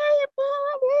 Oh,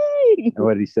 hey, Bobby. And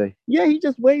what did he say? Yeah, he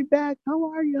just waved back.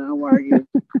 How are you? How are you?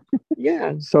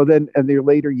 Yeah. So then, in the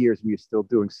later years, were you still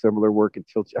doing similar work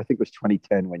until I think it was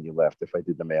 2010 when you left, if I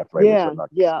did the math right?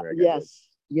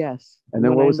 Yes. And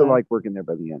then what was it like working there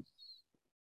by the end?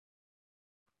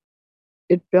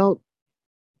 It felt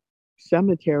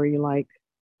cemetery-like,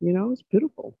 it's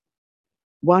pitiful.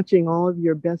 Watching all of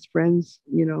your best friends,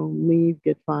 leave,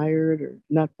 get fired, or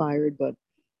not fired, but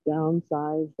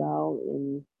downsized out,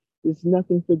 and there's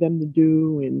nothing for them to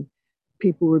do, and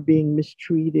people were being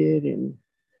mistreated, and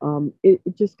it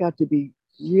just got to be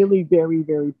really very,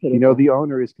 very pitiful. The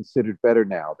owner is considered better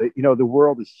now. The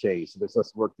world has changed. So there's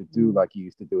less work to do like you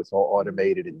used to do. It's all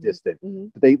automated and distant. Mm-hmm.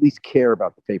 But they at least care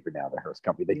about the paper now, the Hearst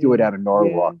Company. They do it out of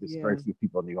Norwalk. There's very few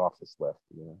people in the office left.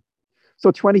 Yeah.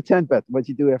 So 2010, Beth, what did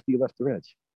you do after you left the Reg?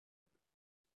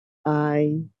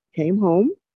 I came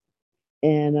home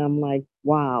and I'm like,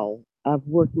 wow, I've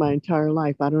worked my entire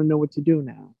life. I don't know what to do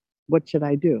now. What should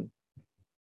I do?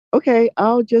 Okay,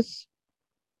 I'll just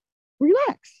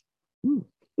relax.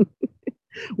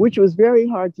 Which was very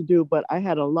hard to do, but I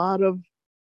had a lot of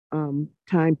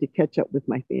time to catch up with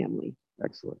my family.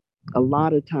 Excellent. A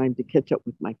lot of time to catch up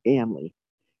with my family.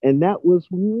 And that was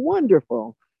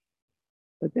wonderful.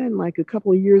 But then, like a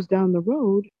couple of years down the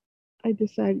road, I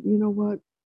decided, you know what?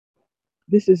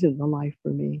 This isn't the life for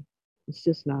me. It's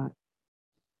just not.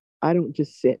 I don't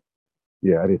just sit.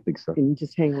 Yeah, I didn't think so. And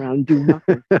just hang around and do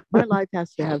nothing. My life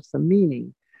has to have some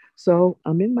meaning. So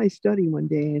I'm in my study one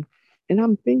day and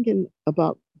I'm thinking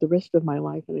about the rest of my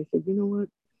life. And I said, you know what?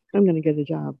 I'm going to get a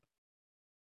job.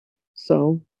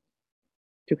 So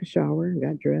took a shower,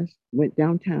 got dressed, went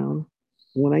downtown.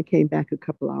 When I came back a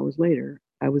couple hours later,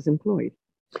 I was employed.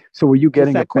 So were you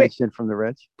getting a pension from the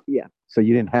Reg? Yeah. So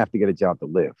you didn't have to get a job to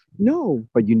live? No.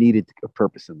 But you needed a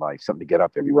purpose in life, something to get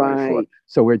up every morning for.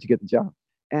 So where'd you get the job?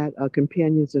 At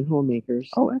Companions and Homemakers.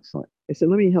 Oh, excellent. I said,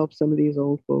 let me help some of these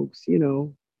old folks,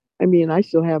 I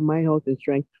still have my health and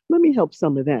strength. Let me help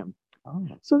some of them. Oh.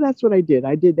 So that's what I did.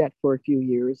 I did that for a few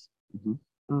years.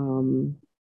 Mm-hmm.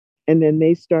 And then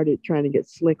they started trying to get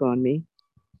slick on me.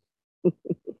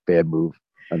 Bad move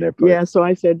on their part. Yeah. So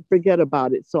I said, forget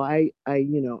about it. So I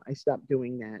stopped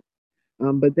doing that.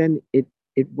 But then it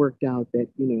worked out that,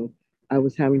 I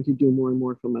was having to do more and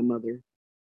more for my mother.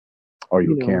 Oh,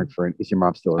 you were caring for it? Is your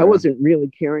mom still around? I wasn't really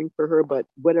caring for her, but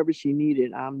whatever she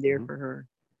needed, I'm there for her,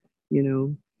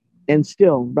 And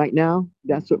still, right now,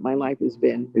 that's what my life has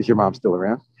been. Is your mom still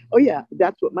around? Oh, yeah.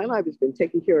 That's what my life has been,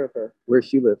 taking care of her. Where does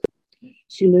she live?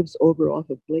 She lives over off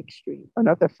of Blake Street. Oh,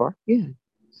 not that far? Yeah.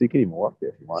 So you can even walk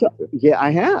there if you wanted to. Yeah,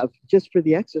 I have, just for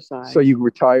the exercise. So you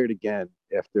retired again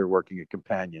after working at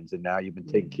Companions, and now you've been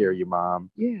taking care of your mom.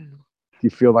 Yeah. Do you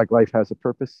feel like life has a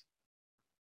purpose?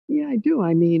 Yeah, I do.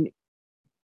 I mean,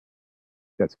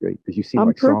 That's great because you seem On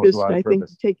like someone with purpose, a lot of I think,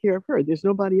 purpose. to take care of her. There's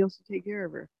nobody else to take care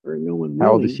of her, or no one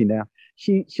How old is willing. she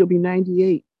now? She'll be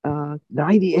 98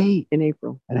 98. in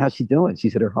April. And how's she doing?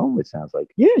 She's at her home, it sounds like.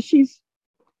 Yeah,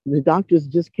 the doctors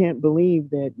just can't believe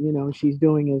that, she's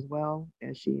doing as well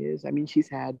as she is. I mean, she's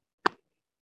had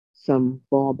some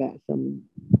fallbacks.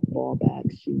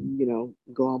 She,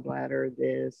 gallbladder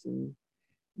this and,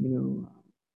 you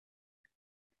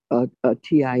a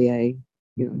TIA,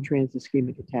 trans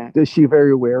ischemic attack. Is she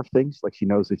very aware of things? Like she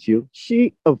knows it's you?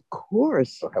 She, of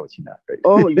course. Oh, how would she not? Right?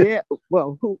 Oh yeah.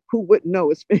 Well, who wouldn't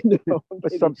know? It's been no.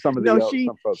 But some of the No,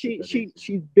 some folks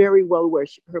she's very well aware.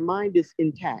 Her mind is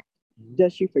intact.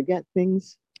 Does she forget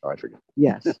things? Oh, I forget.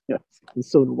 Yes, Yes. and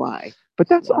so do I. But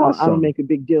that's awesome. I don't make a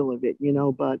big deal of it,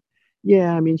 But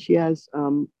yeah, I mean, she has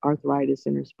arthritis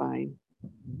in her spine.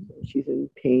 So she's in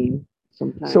pain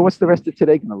sometimes. So what's the rest of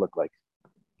today going to look like?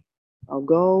 I'll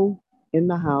go in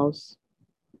the house,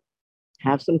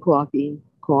 have some coffee,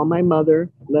 call my mother,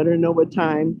 let her know what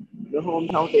time the home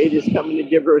health aide is coming to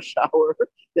give her a shower.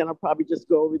 Then I'll probably just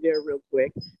go over there real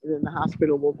quick. And then the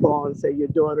hospital will call and say, your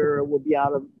daughter will be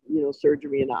out of,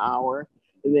 surgery in an hour.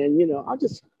 And then, I'll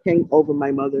just hang over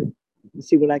my mother and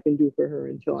see what I can do for her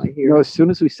until I hear. As soon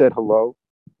as we said hello,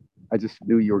 I just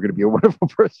knew you were going to be a wonderful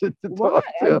person to talk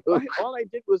to. All I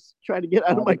did was try to get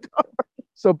out of my car.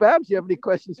 So, Babs, you have any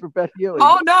questions for Beth Healy?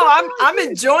 Oh no, I'm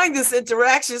enjoying this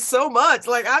interaction so much.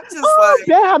 Like I'm just like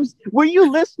Babs, were you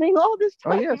listening all this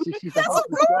time? Oh yeah, she's yes, of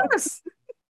course.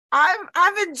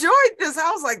 I've enjoyed this.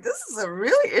 I was like, this is a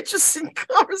really interesting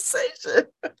conversation.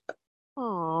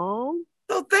 Oh.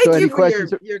 So thank you for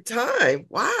your time.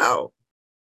 Wow.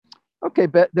 Okay,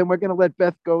 Beth, then we're going to let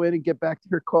Beth go in and get back to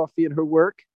her coffee and her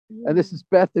work. And this is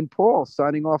Beth and Paul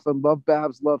signing off on Love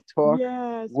Babs, Love Talk.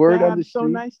 Yes, Word Babs, on the street. so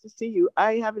nice to see you.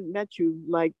 I haven't met you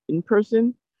like in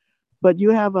person, but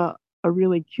you have a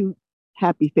really cute,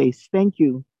 happy face. Thank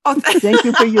you. Oh, thank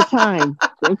you for your time.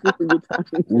 Thank you for your time.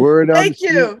 Word on Thank the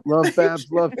street. you. Love Babs,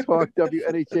 Love Talk,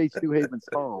 WNHH New Haven's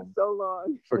home. So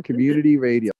long. For community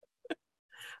radio.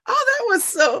 Oh, that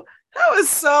was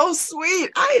so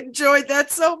sweet. I enjoyed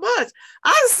that so much.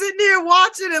 I was sitting here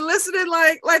watching and listening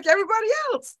like everybody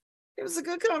else. It was a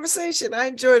good conversation. I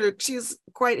enjoyed her. She's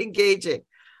quite engaging.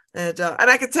 And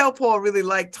I could tell Paul really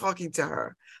liked talking to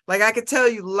her. Like I could tell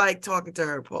you like talking to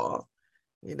her, Paul.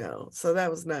 So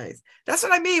that was nice. That's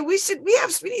what I mean. We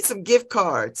need some gift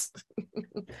cards.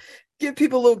 Give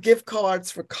people little gift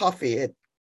cards for coffee at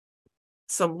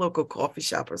some local coffee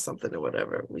shop or something or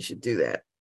whatever. We should do that.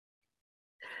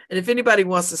 And if anybody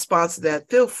wants to sponsor that,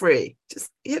 feel free. Just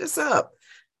hit us up.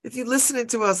 If you're listening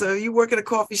to us or you work at a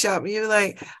coffee shop and you're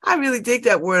like, I really dig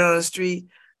that word on the street,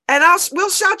 and we'll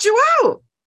shout you out.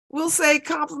 We'll say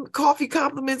coffee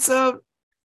compliments of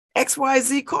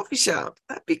XYZ coffee shop.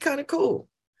 That'd be kind of cool.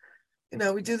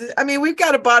 We do this. I mean, we've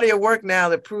got a body of work now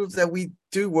that proves that we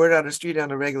do word on the street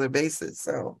on a regular basis.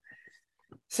 So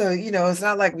it's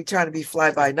not like we try to be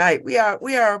fly by night. We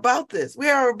are about this. We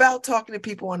are about talking to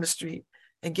people on the street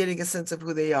and getting a sense of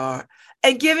who they are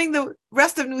and giving the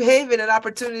rest of New Haven an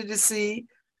opportunity to see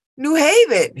New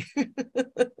Haven.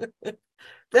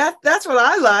 That's what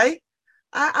I like.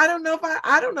 I don't know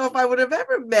if I would have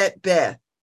ever met Beth.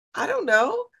 I don't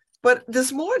know. But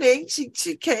this morning she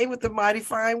came with a mighty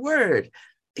fine word,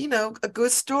 a good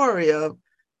story of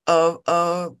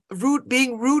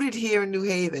being rooted here in New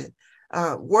Haven,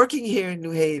 working here in New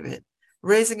Haven,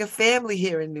 raising a family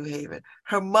here in New Haven.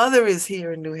 Her mother is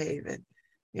here in New Haven.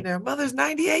 Her mother's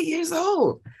 98 years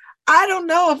old. I don't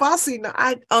know if I'll see.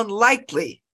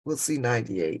 Unlikely we'll see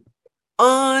 98.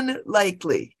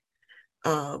 Unlikely.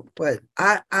 But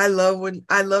I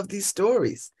love these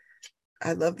stories.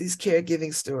 I love these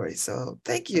caregiving stories. So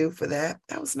thank you for that.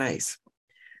 That was nice.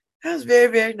 That was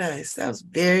very, very nice. That was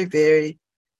very, very,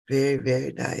 very,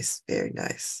 very nice. Very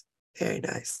nice. Very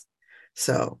nice.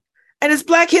 So, and it's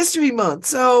Black History Month.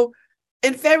 So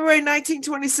in February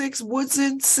 1926,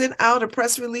 Woodson sent out a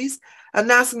press release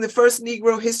announcing the first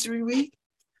Negro History Week.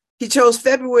 He chose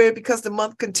February because the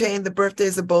month contained the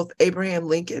birthdays of both Abraham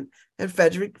Lincoln and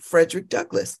Frederick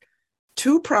Douglass,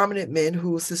 two prominent men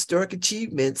whose historic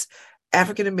achievements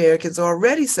African Americans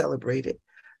already celebrated.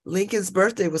 Lincoln's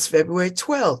birthday was February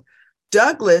 12th.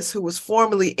 Douglass, who was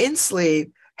formerly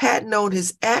enslaved, had known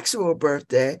his actual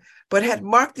birthday, but had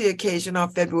marked the occasion on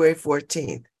February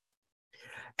 14th.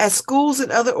 As schools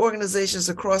and other organizations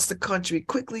across the country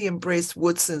quickly embraced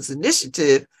Woodson's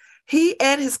initiative, he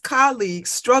and his colleagues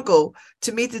struggled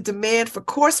to meet the demand for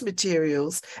course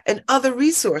materials and other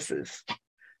resources.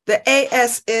 The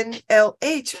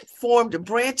ASNLH formed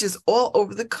branches all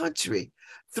over the country,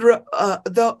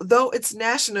 though its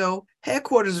national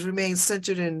headquarters remained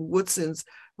centered in Woodson's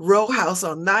row house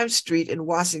on 9th Street in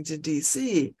Washington,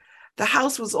 D.C., the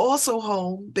house was also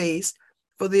home base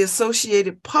for the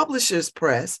Associated Publishers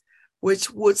Press, which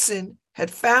Woodson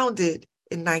had founded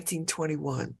in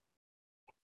 1921.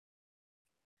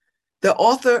 The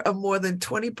author of more than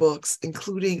 20 books,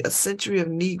 including A Century of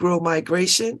Negro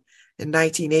Migration in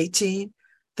 1918,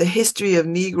 The History of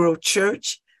Negro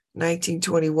Church,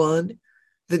 1921,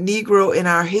 The Negro in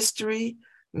Our History,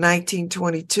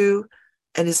 1922,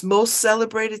 and his most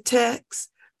celebrated text,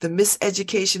 The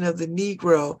Miseducation of the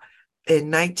Negro,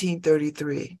 in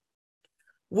 1933.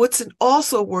 Woodson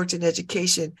also worked in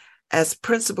education as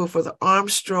principal for the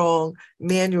Armstrong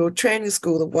Manual Training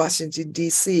School in Washington,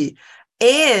 D.C.,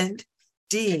 and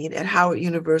dean at Howard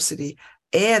University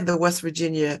and the West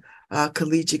Virginia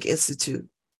Collegiate Institute.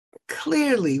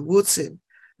 Clearly, Woodson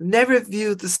never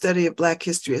viewed the study of Black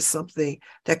history as something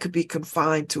that could be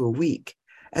confined to a week.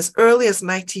 As early as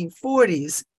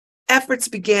 1940s, efforts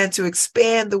began to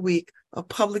expand the week of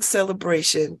public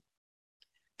celebration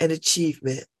and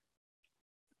achievement.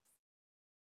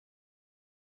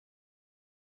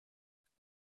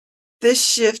 This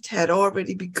shift had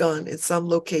already begun in some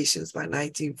locations by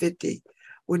 1950,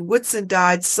 when Woodson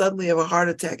died suddenly of a heart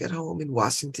attack at home in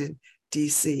Washington,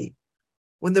 D.C.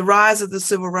 When the rise of the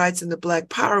civil rights and the Black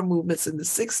Power movements in the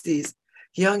 60s,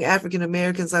 young African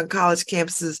Americans on college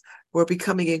campuses were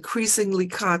becoming increasingly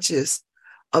conscious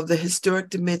of the historic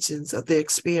dimensions of their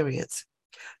experience.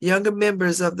 Younger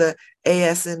members of the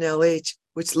ASNLH,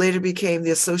 which later became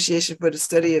the Association for the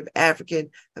Study of African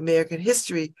American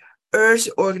History, urged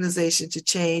the organization to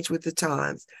change with the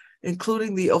times,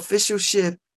 including the official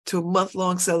shift to a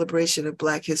month-long celebration of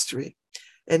Black history.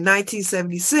 In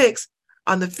 1976,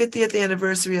 on the 50th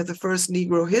anniversary of the first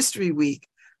Negro History Week,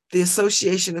 the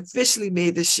association officially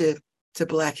made the shift to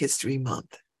Black History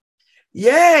Month.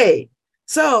 Yay!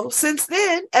 So since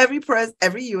then, every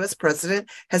U.S. president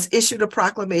has issued a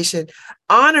proclamation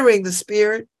honoring the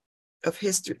spirit of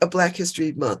Black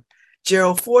History Month.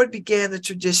 Gerald Ford began the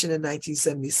tradition in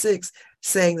 1976,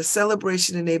 saying the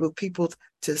celebration enabled people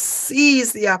to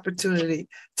seize the opportunity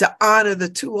to honor the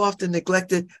too often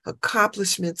neglected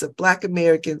accomplishments of Black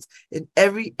Americans in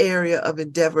every area of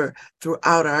endeavor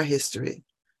throughout our history.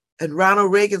 And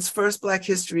Ronald Reagan's first Black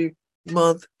History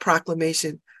Month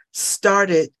proclamation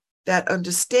started that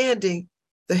understanding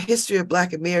the history of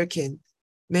Black Americans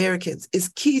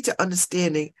is key to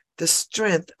understanding the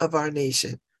strength of our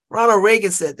nation. Ronald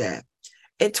Reagan said that.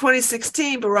 In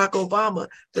 2016, Barack Obama,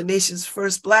 the nation's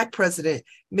first Black president,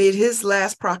 made his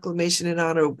last proclamation in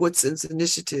honor of Woodson's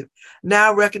initiative,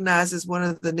 now recognized as one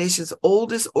of the nation's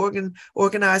oldest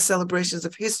organized celebrations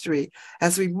of history.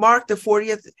 As we mark the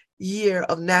 40th year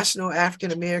of National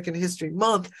African American History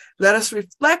Month, let us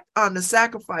reflect on the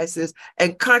sacrifices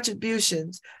and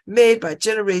contributions made by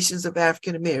generations of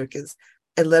African Americans,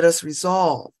 and let us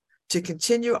resolve to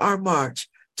continue our march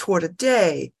toward a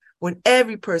day when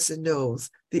every person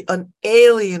knows the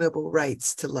unalienable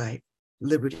rights to life,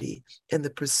 liberty, and the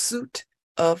pursuit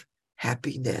of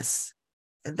happiness.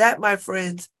 And that, my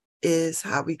friends, is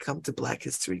how we come to Black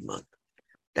History Month.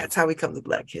 That's how we come to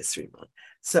Black History Month.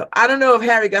 So I don't know if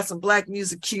Harry got some Black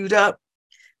music queued up.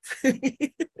 I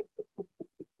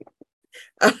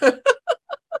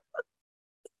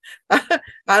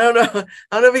don't know. I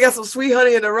don't know if we got some Sweet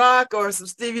Honey in the Rock or some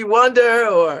Stevie Wonder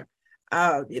or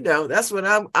that's what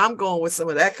I'm going with, some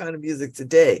of that kind of music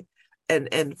today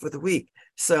and for the week.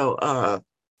 So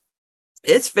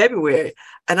it's February,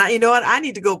 and I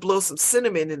need to go blow some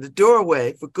cinnamon in the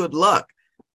doorway for good luck.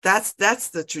 That's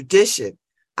the tradition.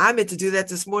 I meant to do that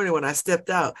this morning when I stepped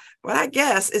out, but I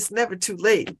guess it's never too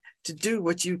late to do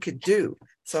what you can do.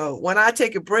 So when I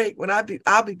take a break,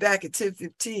 I'll be back at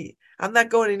 10:15. I'm not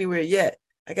going anywhere yet.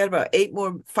 I got about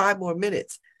 5 more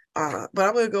minutes. But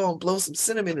I'm going to go and blow some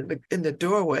cinnamon in the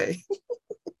doorway.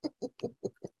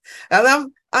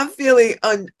 And I'm feeling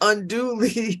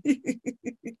unduly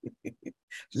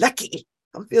lucky.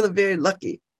 I'm feeling very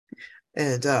lucky.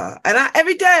 And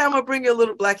every day I'm going to bring you a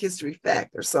little Black history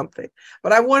fact or something.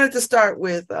 But I wanted to start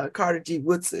with Carter G.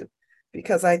 Woodson,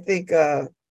 because I think that's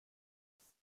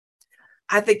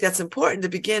important to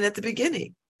begin at the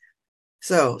beginning.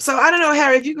 So I don't know,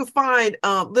 Harry, if you could find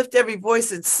Lift Every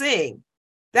Voice and Sing,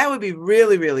 that would be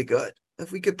really, really good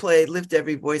if we could play Lift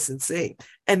Every Voice and Sing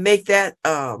and make that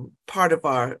part of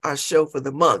our show for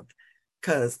the month.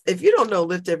 Because if you don't know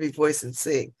Lift Every Voice and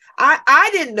Sing, I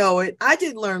didn't know it. I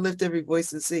didn't learn Lift Every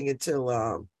Voice and Sing until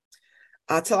I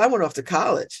went off to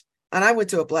college, and I went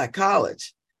to a Black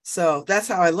college. So that's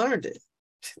how I learned it.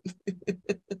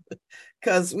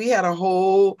 Because we had a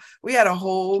whole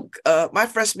my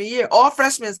freshman year, all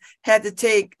freshmen had to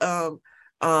take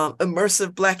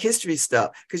immersive Black history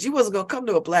stuff, because you wasn't going to come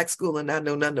to a Black school and not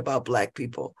know nothing about Black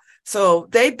people. So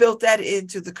they built that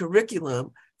into the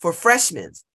curriculum for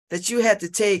freshmen, that you had to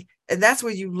take, and that's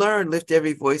where you learned Lift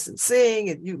Every Voice and Sing,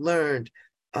 and you learned,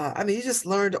 you just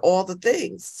learned all the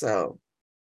things. So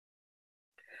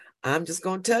I'm just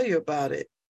going to tell you about it.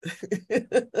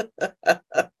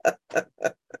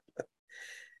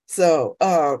 So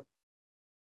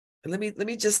let me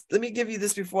give you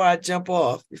this before I jump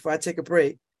off, before I take a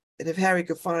break. And if Harry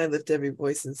could find Lift Every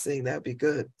Voice and Sing, that'd be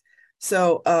good.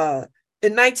 So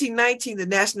in 1919, the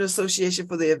National Association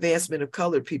for the Advancement of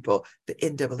Colored People, the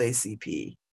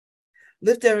NAACP,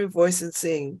 Lift Every Voice and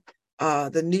Sing,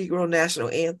 the Negro National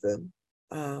Anthem,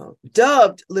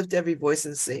 dubbed Lift Every Voice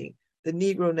and Sing, the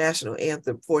Negro National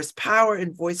Anthem, for its power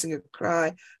in voicing a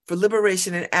cry for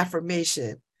liberation and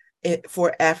affirmation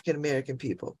for African American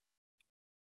people.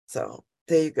 So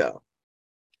there you go.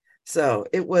 So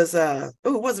it was it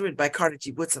wasn't written by Carter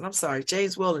G. Woodson. I'm sorry,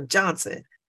 James Weldon Johnson.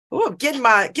 Oh, I'm getting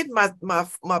my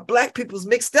Black peoples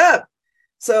mixed up.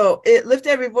 So it Lift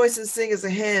Every Voice and Sing is a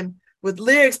hymn with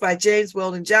lyrics by James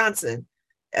Weldon Johnson,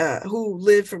 who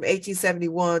lived from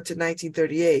 1871 to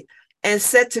 1938, and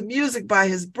set to music by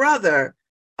his brother,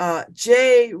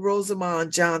 J.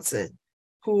 Rosamond Johnson,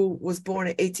 who was born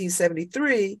in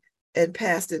 1873 and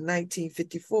passed in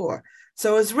 1954.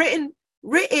 So it's written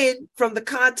from the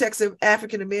context of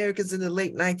African Americans in the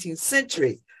late 19th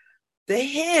century. The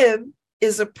hymn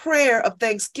is a prayer of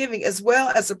thanksgiving, as well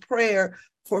as a prayer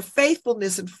for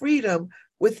faithfulness and freedom,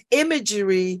 with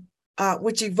imagery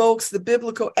which evokes the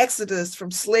biblical exodus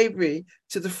from slavery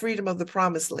to the freedom of the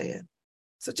promised land.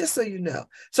 So just so you know.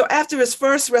 So after his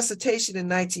first recitation in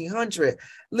 1900,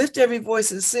 Lift Every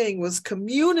Voice and Sing was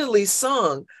communally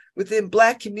sung within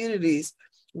Black communities,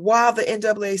 while the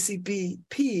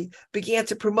NAACP began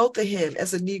to promote the hymn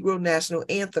as a Negro national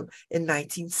anthem in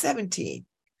 1917.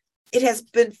 It has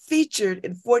been featured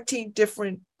in 14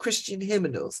 different Christian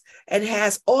hymnals and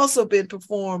has also been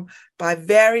performed by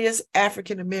various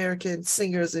African-American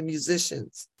singers and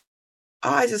musicians.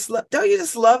 Oh, don't you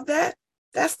just love that?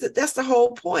 That's the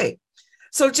whole point.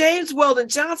 So James Weldon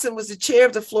Johnson was the chair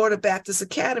of the Florida Baptist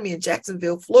Academy in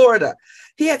Jacksonville, Florida.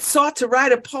 He had sought to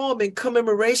write a poem in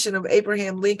commemoration of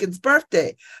Abraham Lincoln's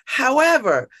birthday.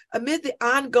 However, amid the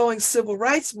ongoing civil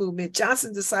rights movement,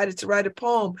 Johnson decided to write a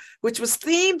poem which was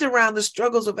themed around the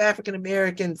struggles of African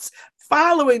Americans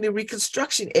following the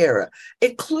Reconstruction era,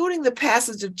 including the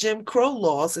passage of Jim Crow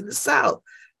laws in the South.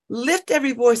 Lift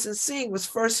Every Voice and Sing was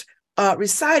first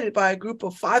recited by a group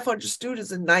of 500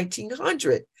 students in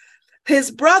 1900.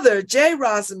 His brother, J.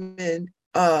 Rosamond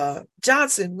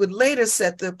Johnson, would later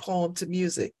set the poem to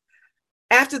music.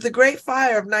 After the Great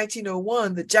Fire of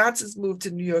 1901, the Johnsons moved to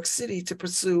New York City to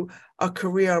pursue a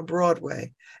career on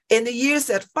Broadway. In the years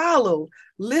that followed,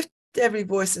 Lift Every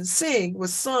Voice and Sing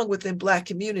was sung within Black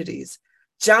communities.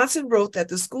 Johnson wrote that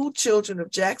the school children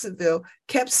of Jacksonville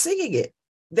kept singing it.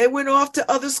 They went off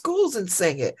to other schools and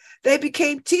sang it. They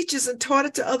became teachers and taught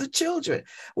it to other children.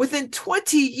 Within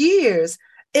 20 years,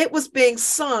 it was being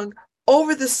sung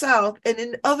over the South and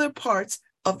in other parts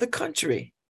of the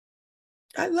country.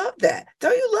 I love that.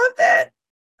 Don't you love that?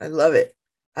 I love it.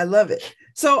 I love it.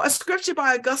 So a scripture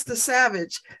by Augusta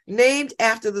Savage named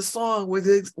after the song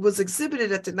was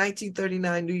exhibited at the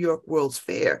 1939 New York World's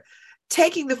Fair,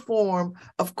 taking the form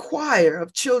of choir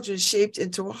of children shaped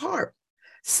into a harp.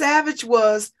 Savage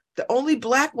was the only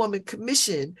Black woman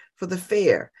commissioned for the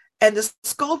fair, and the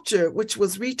sculpture, which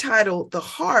was retitled The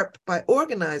Harp by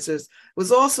organizers,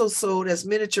 was also sold as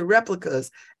miniature replicas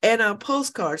and on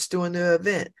postcards during the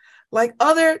event. Like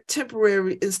other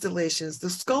temporary installations,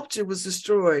 the sculpture was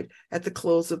destroyed at the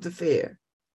close of the fair.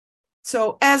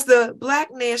 So as the Black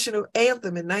National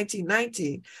Anthem in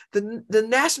 1919, the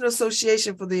National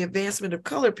Association for the Advancement of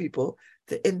Colored People,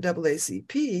 the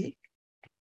NAACP,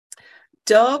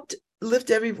 dubbed Lift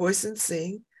Every Voice and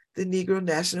Sing the Negro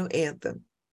National Anthem.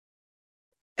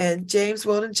 And James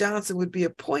Weldon Johnson would be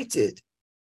appointed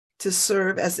to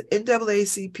serve as the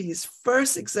NAACP's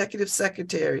first executive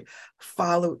secretary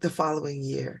the following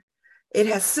year. It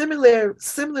has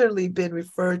similarly been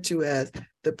referred to as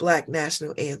the Black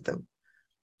National Anthem.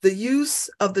 The use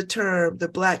of the term the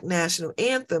Black National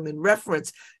Anthem in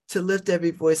reference to Lift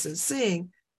Every Voice and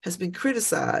Sing has been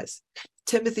criticized.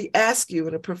 Timothy Askew,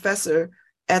 and a professor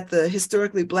at the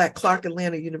historically Black Clark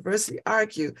Atlanta University,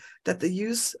 argue that the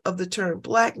use of the term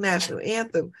Black National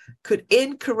Anthem could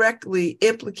incorrectly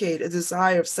implicate a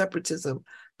desire of separatism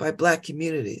by Black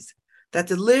communities, that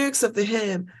the lyrics of the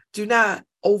hymn do not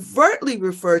overtly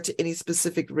refer to any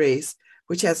specific race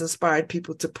which has inspired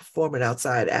people to perform it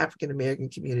outside African American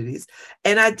communities.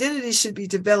 And identity should be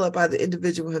developed by the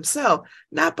individual himself,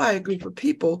 not by a group of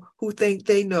people who think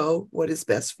they know what is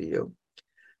best for you.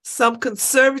 Some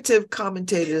conservative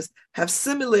commentators have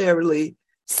similarly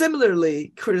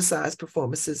criticized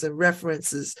performances and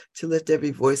references to Lift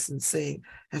Every Voice and Sing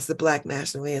as the Black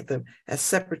national anthem as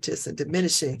separatist and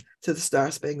diminishing to the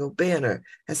Star-Spangled Banner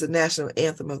as the national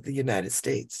anthem of the United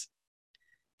States.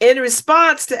 In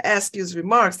response to Askew's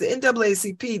remarks, the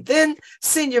NAACP then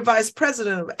Senior Vice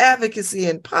President of Advocacy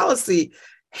and Policy,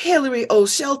 Hillary O.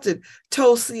 Shelton,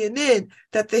 told CNN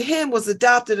that the hymn was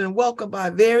adopted and welcomed by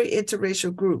a very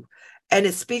interracial group, and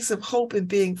it speaks of hope in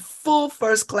being full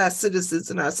first-class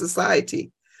citizens in our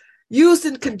society. Used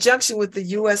in conjunction with the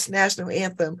U.S. national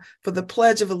anthem for the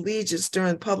Pledge of Allegiance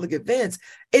during public events,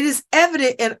 it is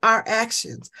evident in our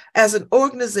actions as an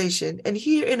organization, and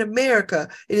here in America,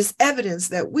 it is evidence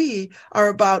that we are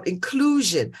about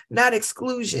inclusion, not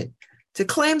exclusion. To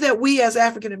claim that we as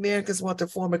African Americans want to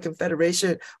form a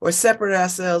confederation or separate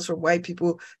ourselves from white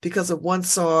people because of one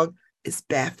song is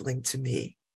baffling to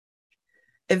me.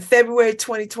 In February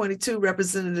 2022,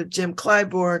 Representative Jim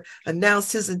Clyburn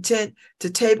announced his intent to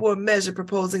table a measure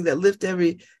proposing that Lift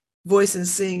Every Voice and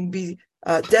Sing be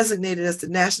designated as the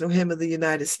national hymn of the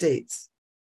United States.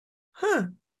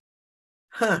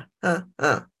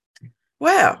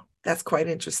 Well, that's quite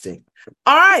interesting.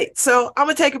 All right, so I'm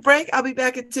going to take a break. I'll be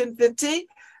back at 10:15.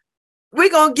 We're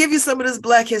going to give you some of this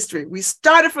Black history. We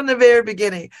started from the very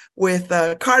beginning with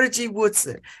Carter G.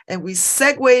 Woodson, and we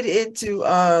segued into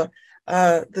the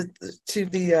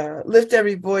Lift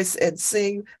Every Voice and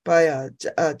Sing by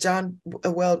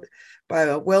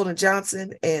Weldon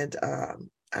Johnson, and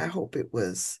I hope it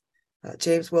was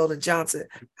James Weldon Johnson.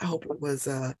 I hope it was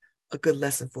a good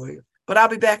lesson for you. But I'll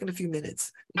be back in a few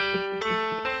minutes.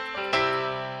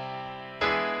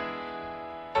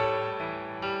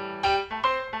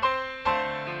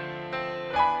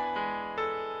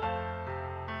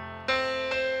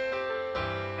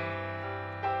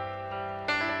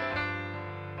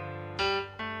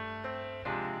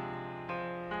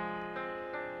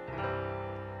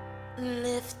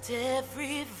 Lift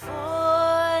every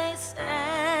voice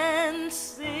and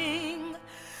sing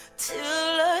till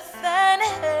earth and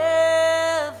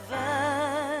heaven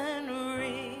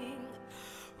ring,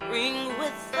 ring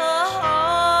with the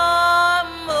harmonies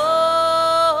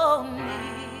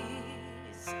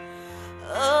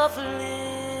of liberty.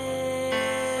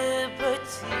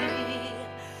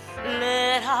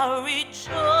 Let our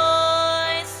rejoicing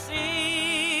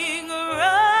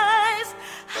rise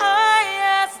high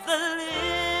as the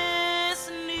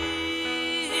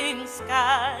listening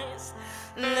skies.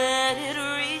 Let it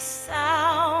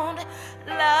resound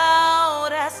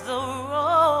loud as the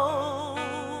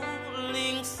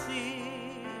rolling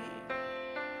sea.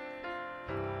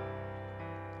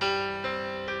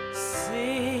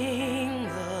 Sing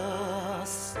a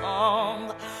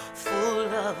song full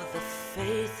of the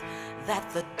faith that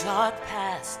the dark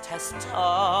past has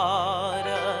taught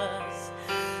us.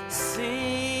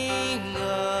 Sing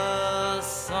a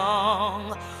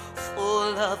song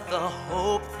full of the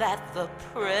hope that the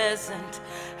present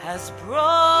has brought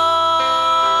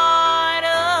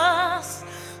us.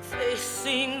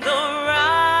 Facing the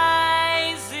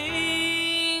rising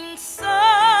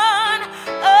sun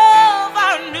of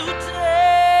our new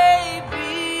day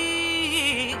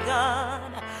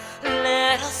begun.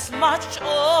 Let us march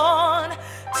on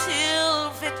till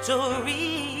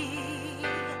victory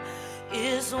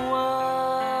is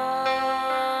won.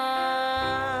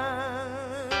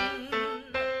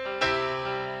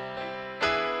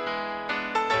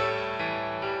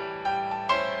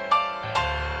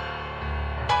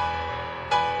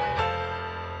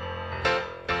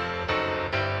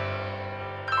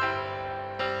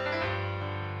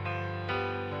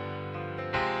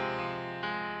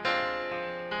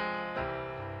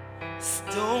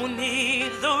 Stony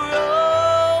the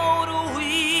road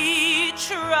we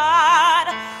trod,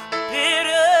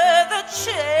 bitter the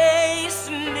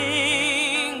chastening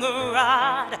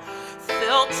rod,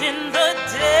 felt in the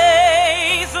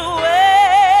days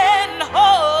when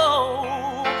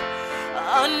hope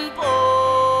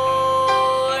unborn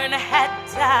had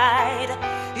died,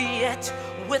 yet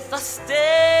with a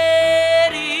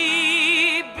steady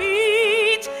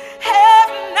beat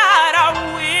have not our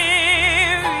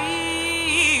weary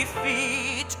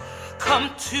feet come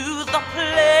to the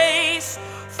place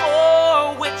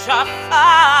for which our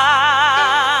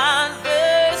fathers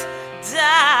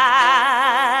died.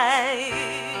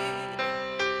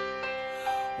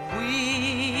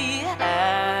 We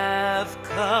have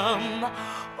come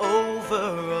over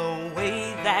river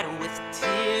away that with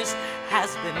tears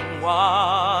has been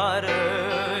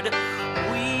watered.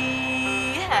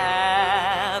 We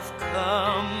have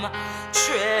come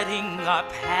treading our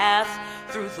path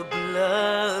through the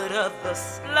blood of the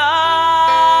slaughtered,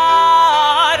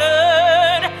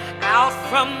 out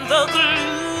from the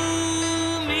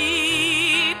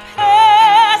gloomy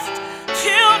past,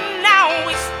 till now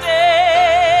we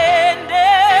stand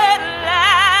at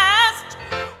last,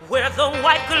 where the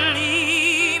white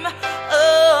gleam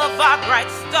of our bright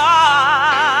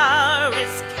star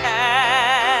is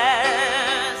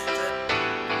cast.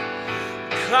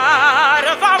 God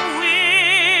of our wearies,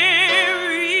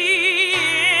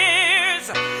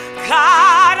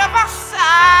 God of our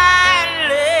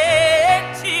silent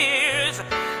tears,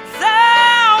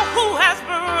 thou who hast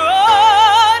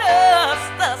brought us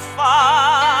thus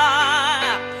far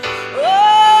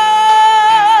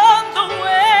on the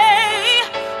way,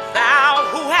 thou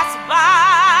who hast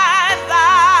by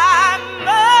thy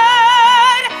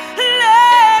might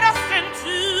led us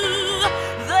into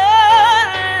the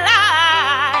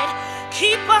light.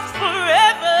 Keep us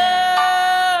forever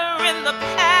in the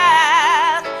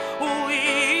path we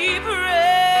pray.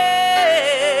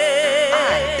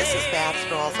 Hi, this is Babs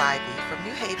Rawls Ivy from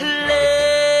New Haven,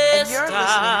 Connecticut, and you're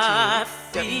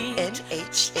listening to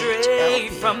Stray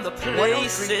from the WNHHLP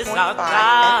places our 103.5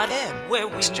 God FM, where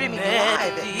we streaming met live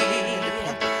at thee.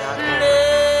 newindependent.org.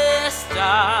 Lest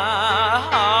our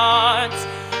hearts,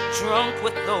 drunk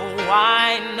with the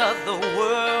wine of the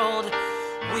world,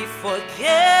 we forget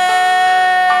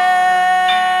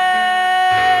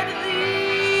thee.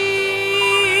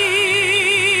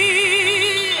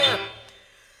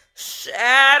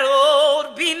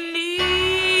 Shadowed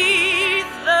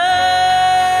beneath the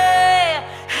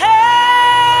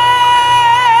hand,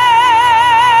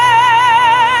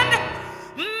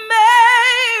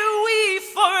 may we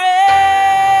forever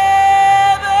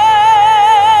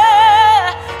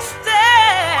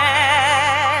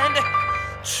stand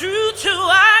true to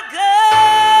our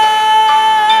God,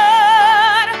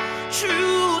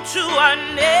 true to our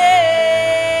native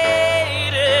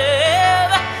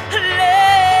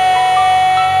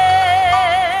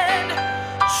land,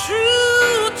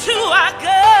 true to our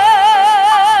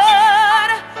God,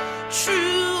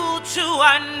 true to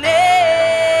our native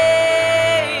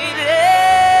land.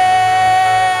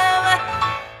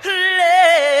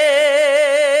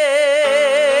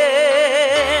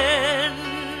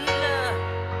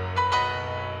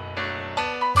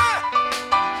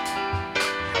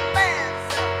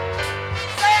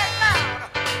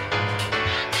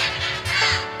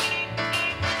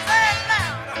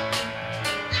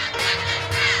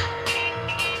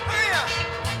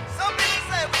 Some people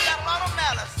say we got a lot of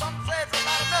malice, some say it's a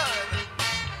lot of love.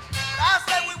 But I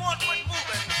say we won't quit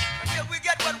moving until we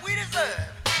get what we deserve.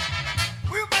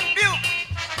 We've been built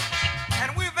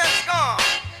and we've been scorned.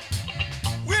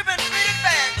 We've been treated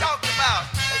bad, talked about,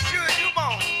 as sure as you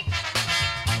born.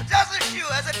 But just as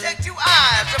sure as it takes 2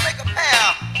 eyes to make a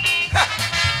pair,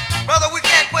 brother, we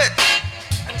can't quit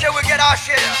until we get our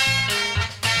share.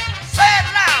 Say it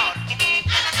loud.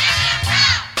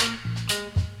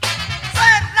 Say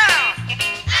it loud.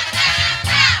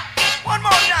 One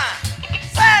more time.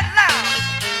 Say it loud.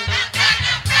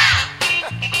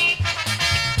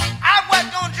 I've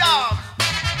worked on jobs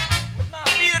with my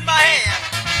feet in my hand.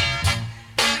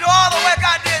 You know, all the work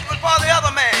I did was for the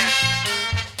other man.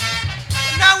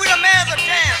 But now we demand a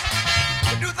chance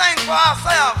to do things for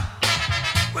ourselves.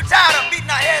 We're tired of beating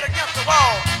our head against the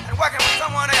wall and working for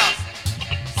someone else.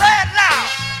 Say it loud.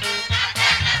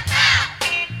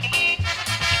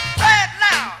 Say it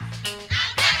loud.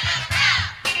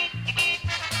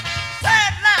 Say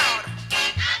it loud.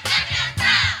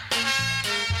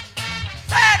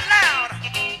 Say it loud.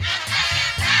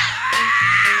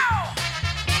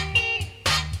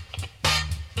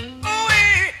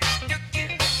 Ooh-wee.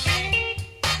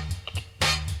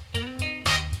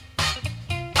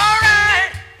 All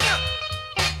right.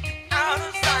 Out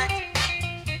of sight.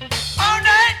 All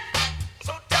night.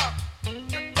 So tough.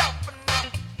 You're tough enough.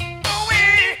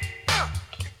 Ooh-wee. You're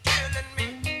killing me.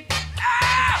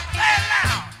 Say it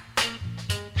loud.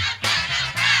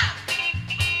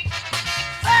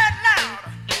 Say it loud.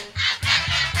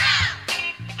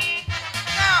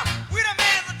 Now, we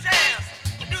demand a chance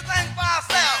to do things for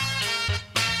ourselves.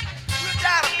 We're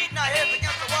tired of beating our heads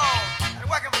against the wall and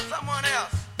working for someone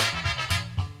else.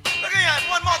 Look here, there's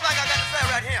one more thing I got to say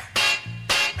right here.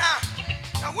 Now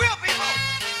we're people,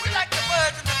 we like the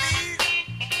birds and the bees.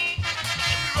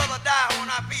 We'd rather die on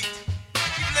our feet,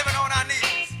 keep living on our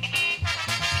knees.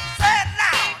 Say it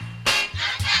loud.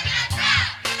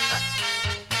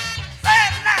 Say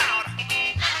it loud.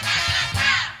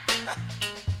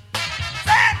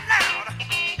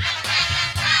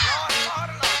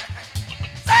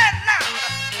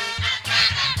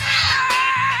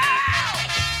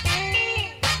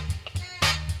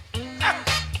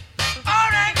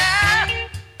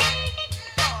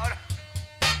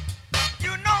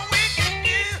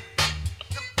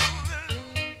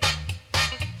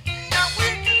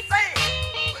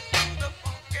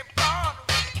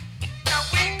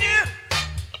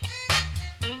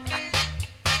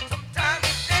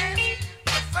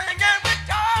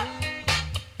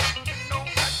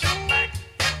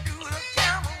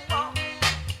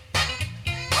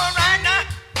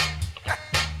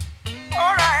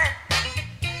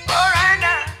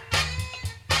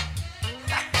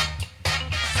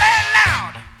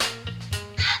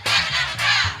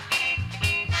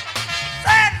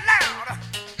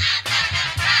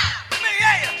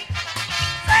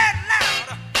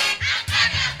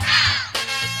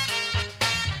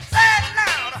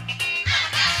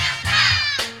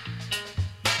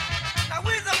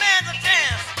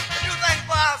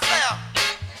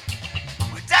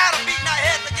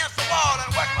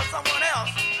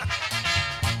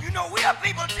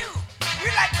 people too. We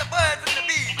like the birds and the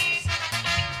bees,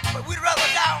 but we'd rather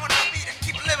die on our feet and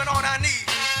keep living on our knees.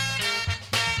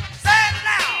 Say it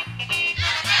loud.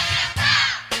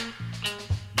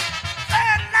 Say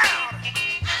it loud.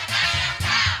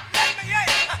 Let me hear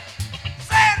you.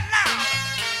 Say it loud.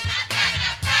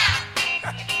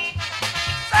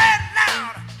 Say it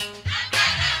loud.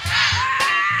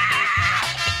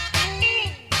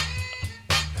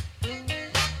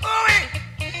 Ooh,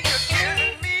 you're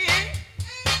killing me.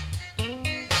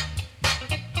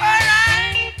 All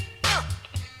right,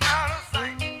 out of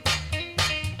sight.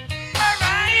 All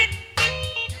right,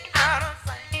 out of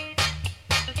sight.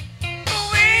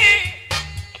 Ooh,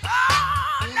 oh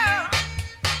no.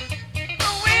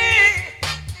 Ooh,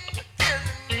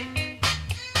 killing me.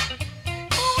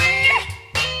 Ooh,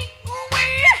 ooh,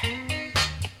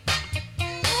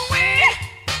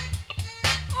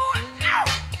 ooh, ow.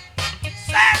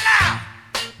 Say it loud.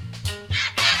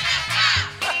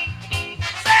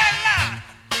 Say it loud.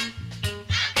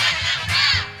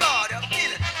 God, I'm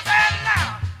feeling. Say it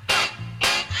loud.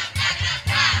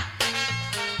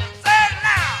 Say it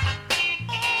loud.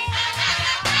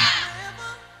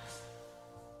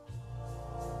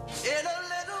 In a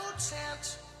little tent,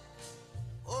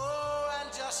 oh, and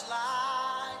just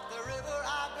like the river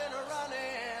I've been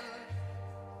running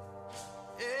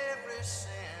ever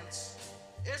since.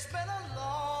 It's been a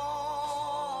long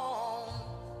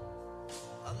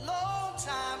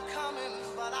time coming,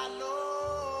 but I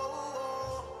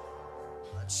know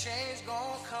a change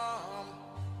gonna come.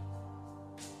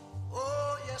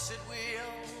 Oh, yes, it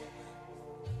will.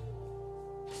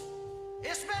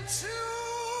 It's been too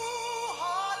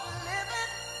hard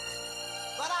living,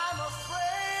 but I'm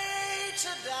afraid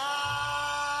to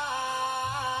die.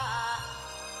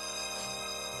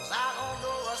 'Cause I don't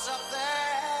know what's up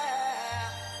there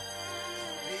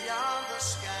beyond the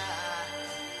sky.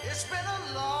 It's been a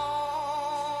long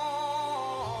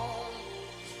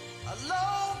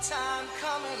time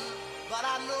coming, but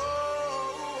I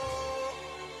know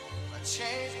a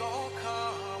change gonna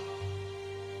come.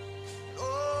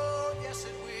 Oh, yes,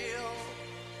 it will.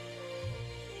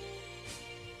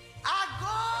 I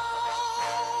go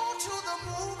to the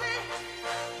movie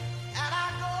and I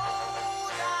go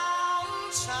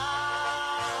downtown.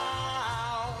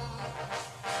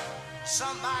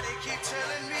 Somebody keep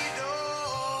telling me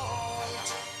don't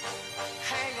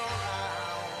hang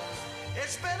around.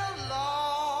 It's been a long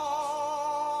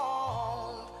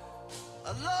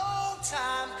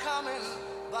time coming,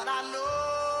 but I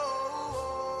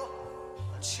know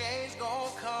a change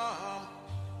gonna come.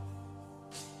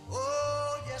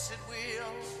 Oh, yes, it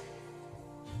will.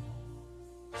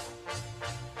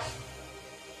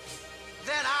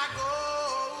 Then I go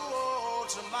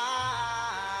to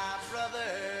my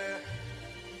brother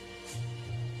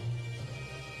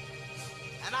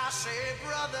and I say,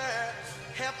 brother,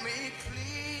 help me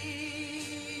please.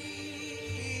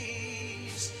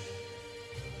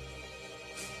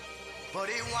 But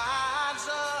he winds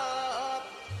up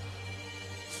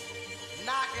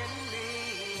knocking me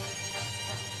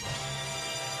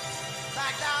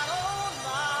back down on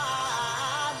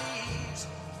my knees.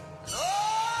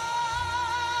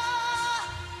 Oh,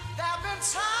 there've been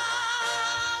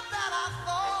times that I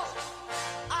thought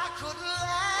I couldn't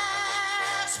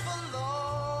last for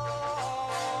long,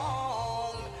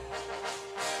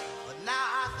 but now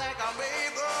I think I'm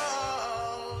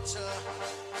able to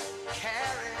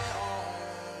carry on.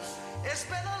 It's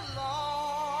been a long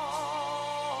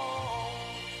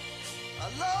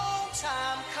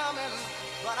time coming,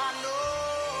 but I know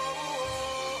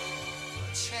a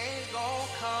change gon'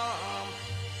 come.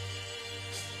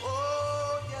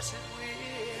 Oh, yes, it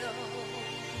will.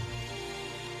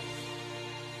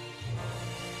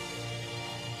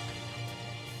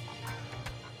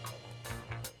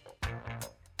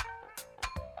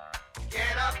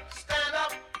 Get up, stand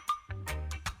up.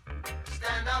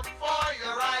 Stand up for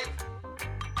your right.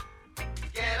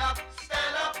 Get up,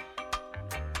 stand up.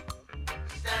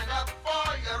 Stand up for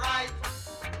your right.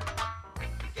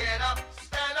 Get up,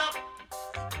 stand up.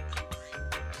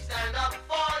 Stand up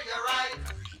for your right.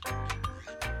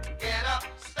 Get up,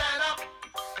 stand up.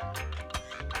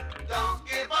 Don't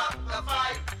give up the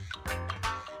fight.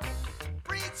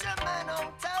 Preacher man,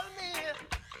 don't tell me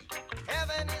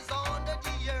heaven is under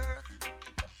the earth.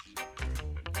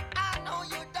 I know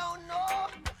you don't know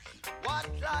what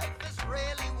life is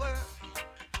really worth.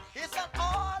 It's not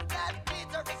all that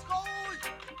glitter is gold.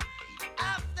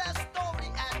 After story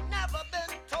had never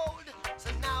been told, so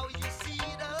now you see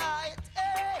the light.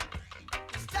 Hey,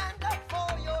 stand up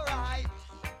for your right.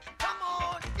 Come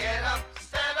on, get up,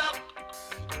 stand up.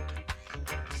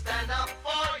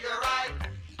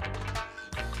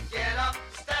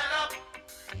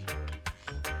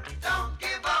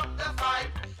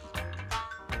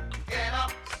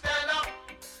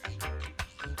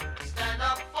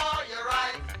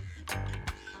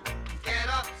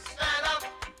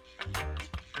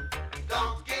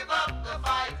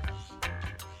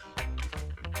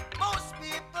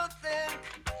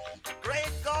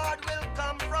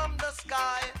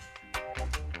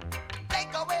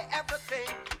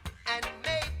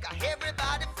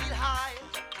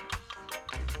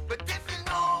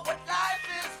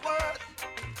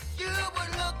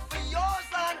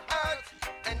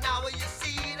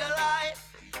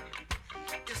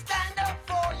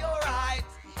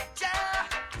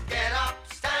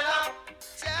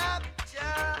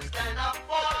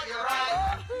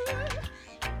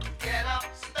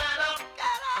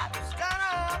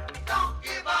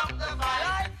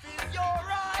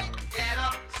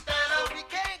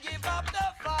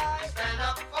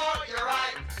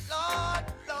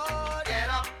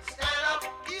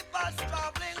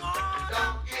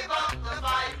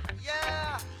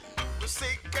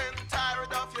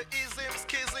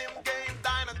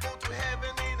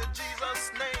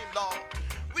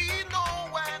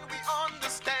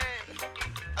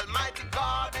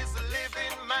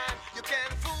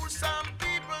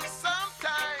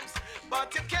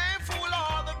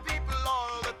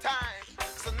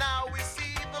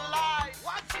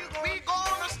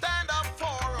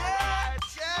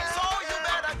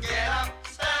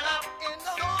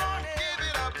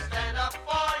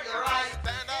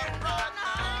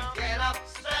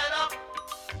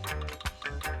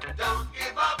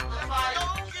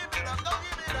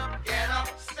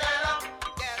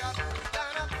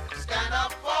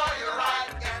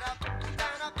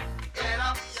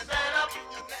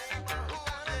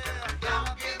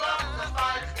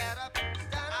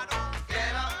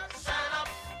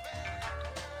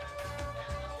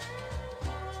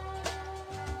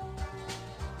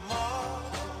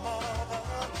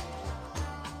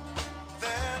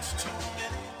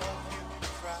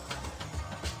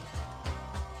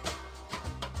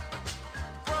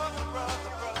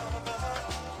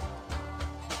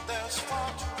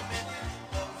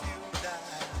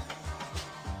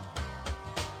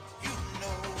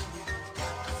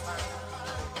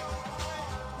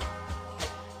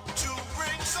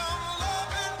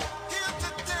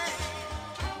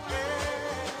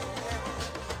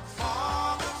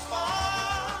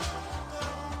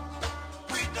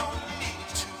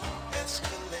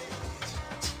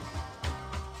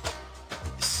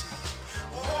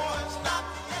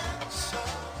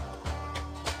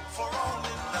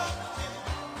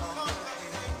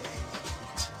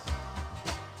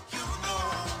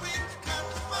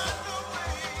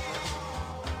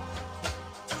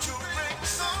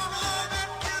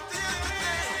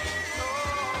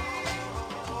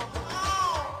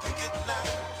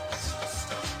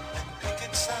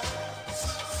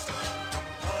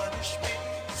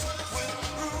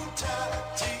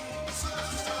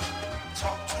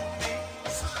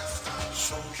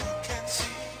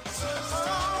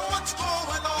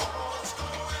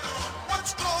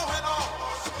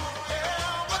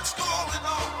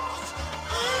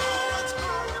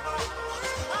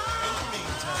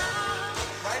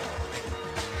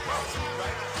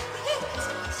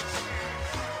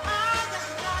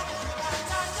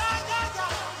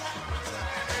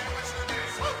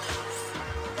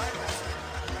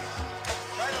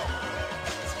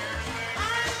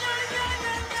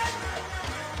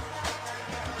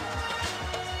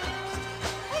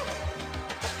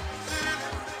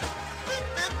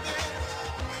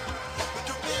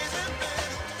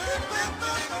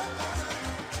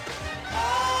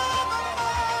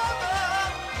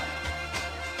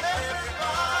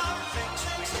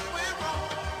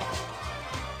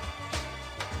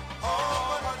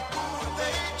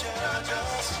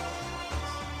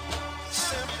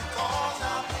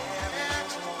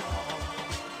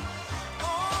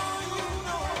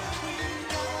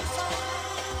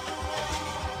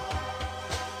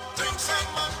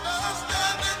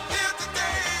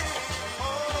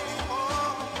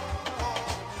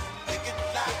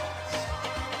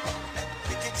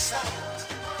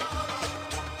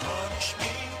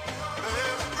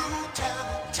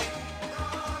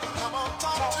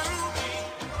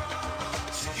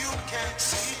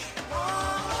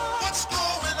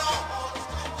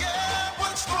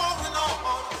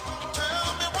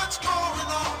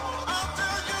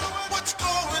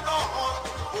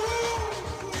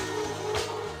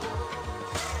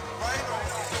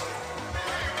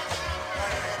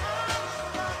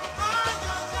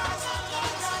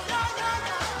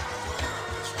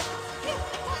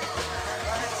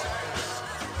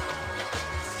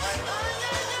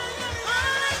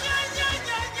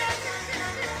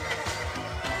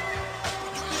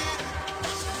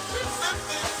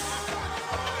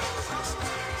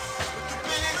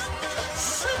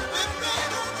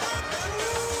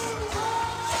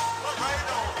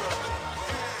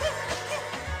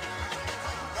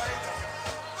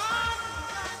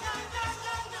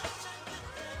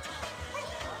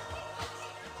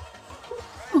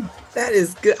 That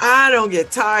is good. I don't get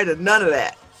tired of none of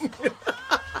that.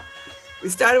 We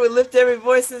started with Lift Every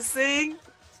Voice and Sing,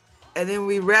 and then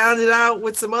we rounded out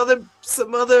with some other, Say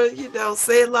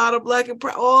It Louder, Black and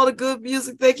Proud, all the good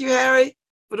music. Thank you, Harry,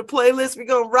 for the playlist. We're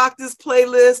going to rock this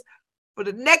playlist for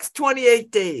the next 28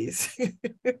 days.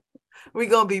 We're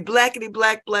going to be blackity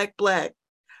black, black, black,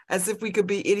 as if we could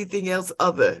be anything else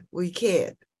other. We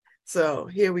can't. So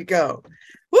here we go.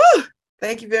 Woo!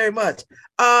 Thank you very much.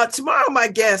 Tomorrow, my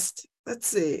guest, let's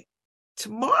see.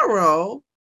 Tomorrow,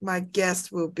 my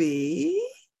guest will be,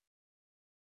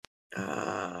 who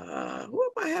am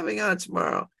I having on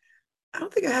tomorrow? I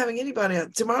don't think I'm having anybody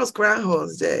on. Tomorrow's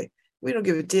Groundhog's Day. We don't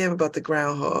give a damn about the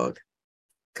groundhog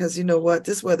because you know what?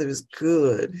 This weather is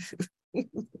good.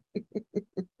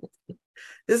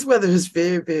 This weather is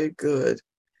very, very good.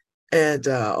 And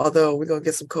although we're going to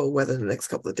get some cold weather in the next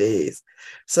couple of days.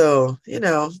 So,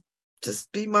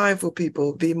 just be mindful,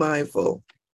 people. Be mindful.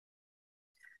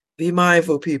 Be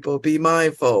mindful, people. Be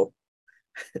mindful.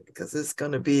 Because it's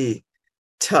going to be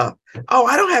tough. Oh,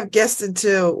 I don't have guests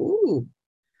until, all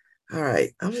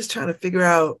right. I'm just trying to figure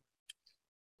out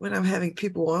when I'm having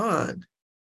people on.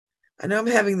 I know I'm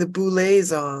having the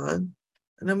Boulets on.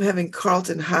 And I'm having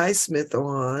Carlton Highsmith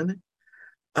on.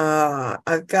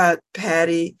 I've got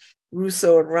Patty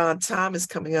Russo and Ron Thomas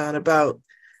coming on about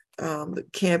the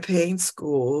campaign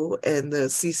school and the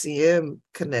CCM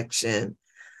connection.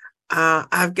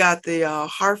 I've got the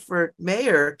Hartford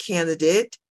mayor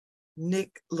candidate,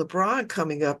 Nick LeBron,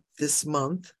 coming up this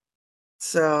month.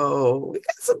 So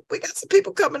we got some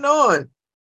people coming on.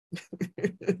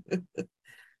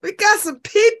 We got some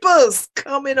peoples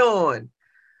coming on.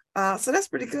 So that's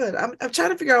pretty good. I'm trying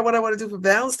to figure out what I want to do for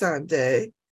Valentine's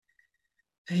Day.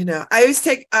 I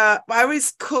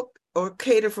always cook or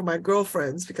cater for my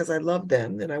girlfriends because I love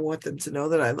them and I want them to know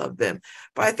that I love them.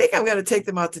 But I think I'm going to take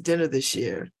them out to dinner this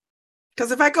year.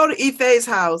 Because if I go to Ife's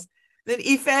house, then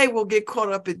Ife will get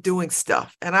caught up in doing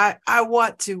stuff. And I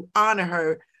want to honor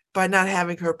her by not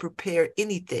having her prepare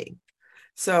anything.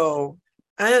 So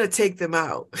I'm going to take them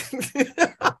out.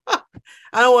 I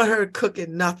don't want her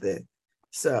cooking nothing.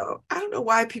 So I don't know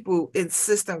why people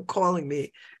insist on calling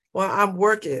me while I'm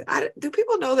working. Do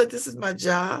people know that this is my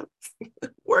job?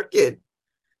 Working.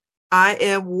 I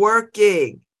am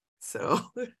working. So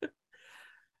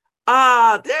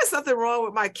there's something wrong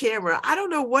with my camera. I don't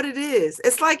know what it is.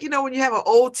 It's like, when you have an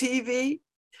old TV.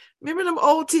 Remember them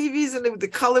old TVs and the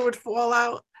color would fall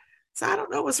out? So I don't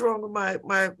know what's wrong with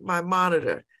my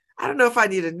monitor. I don't know if I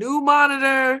need a new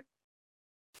monitor.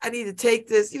 I need to take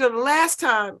this. The last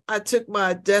time I took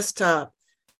my desktop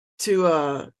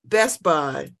to Best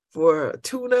Buy for a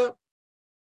tune-up,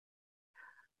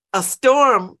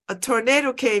 a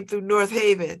tornado came through North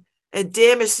Haven and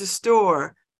damaged the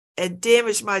store and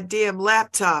damaged my damn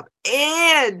laptop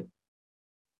and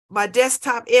my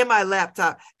desktop and my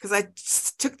laptop because I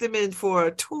took them in for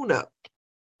a tune-up.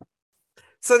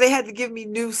 So they had to give me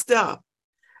new stuff.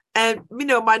 And,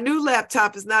 my new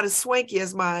laptop is not as swanky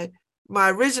as my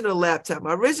original laptop.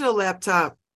 My original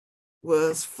laptop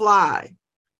was fly,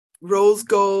 rose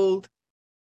gold,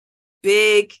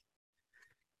 big,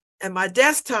 and my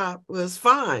desktop was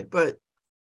fine. But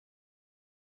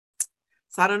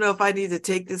so I don't know if I need to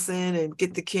take this in and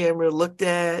get the camera looked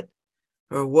at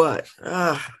or what.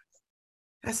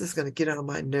 That's just going to get on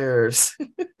my nerves.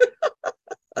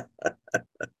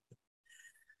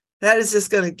 That is just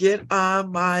going to get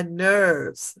on my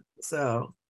nerves.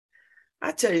 So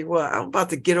I tell you what, I'm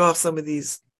about to get off some of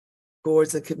these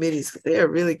boards and committees because they are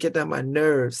really getting on my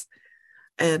nerves.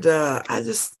 And I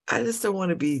just don't want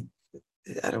to be,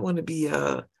 I don't want to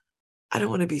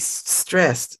be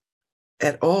stressed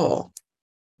at all.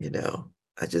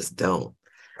 I just don't.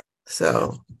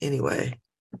 So anyway,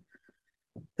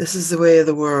 this is the way of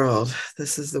the world.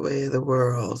 This is the way of the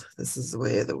world. This is the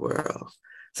way of the world.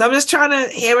 So I'm just trying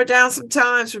to hammer down some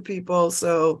times for people.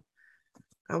 So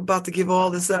I'm about to give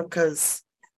all this up because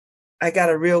I got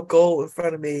a real goal in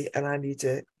front of me and I need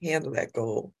to handle that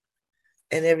goal.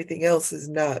 And everything else is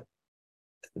not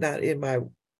in my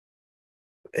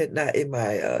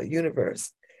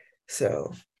universe.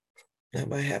 So I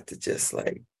might have to just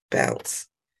bounce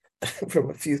from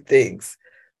a few things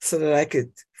so that I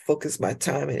could focus my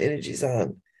time and energies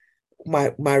on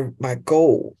my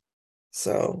goal.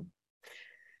 So,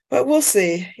 but we'll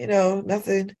see,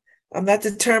 nothing. I'm not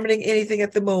determining anything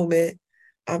at the moment.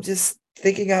 I'm just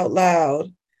thinking out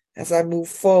loud as I move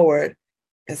forward,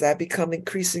 as I become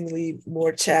increasingly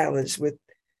more challenged with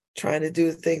trying to do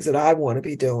the things that I want to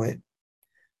be doing.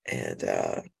 And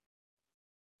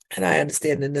I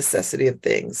understand the necessity of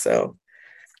things. So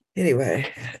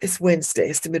anyway, it's Wednesday.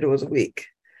 It's the middle of the week.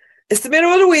 it's the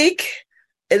middle of the week,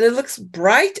 and it looks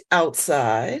bright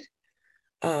outside.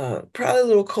 Probably a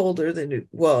little colder than it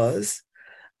was.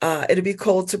 It'll be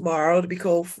cold tomorrow. It'll be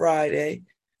cold Friday.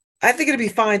 I think it'll be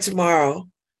fine tomorrow.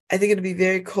 I think it'll be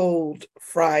very cold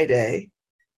Friday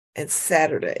and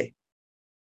Saturday.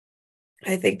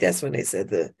 I think that's when they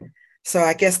said so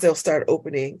I guess they'll start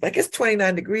opening. Like it's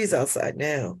 29 degrees outside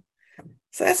now.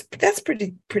 So that's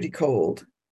pretty cold.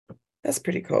 That's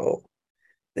pretty cold.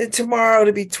 Then tomorrow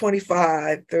it'll be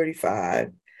 25,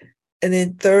 35. And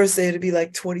then Thursday it'll be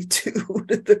like 22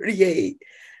 to 38.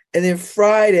 And then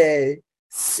Friday,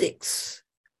 6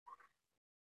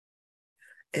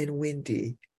 and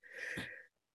windy.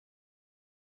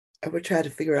 I would try to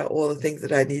figure out all the things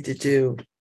that I need to do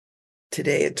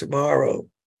today and tomorrow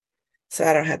so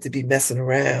I don't have to be messing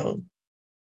around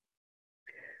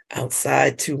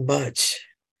outside too much,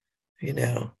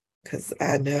 because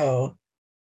I know.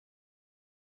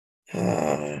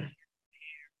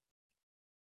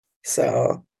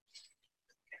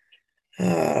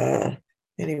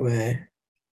 Anyway,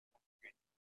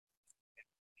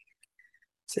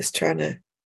 just trying to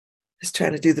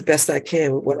do the best I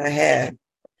can with what I have.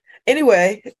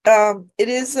 Anyway, it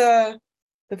is the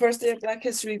first day of Black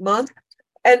History Month,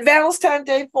 and Valentine's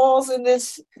Day falls in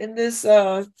this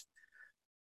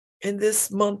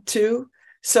month too.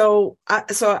 So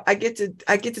I get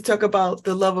to talk about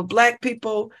the love of Black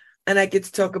people, and I get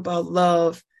to talk about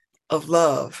love of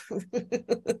love.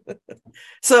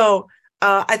 So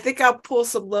I think I'll pull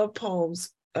some love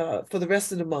poems for the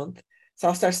rest of the month. So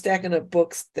I'll start stacking up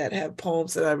books that have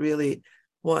poems that I really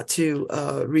want to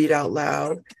read out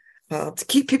loud to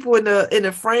keep people in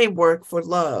a framework for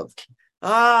love.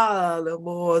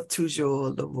 L'amour,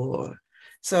 toujours l'amour.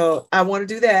 So I want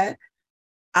to do that.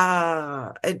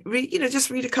 And read,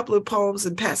 just read a couple of poems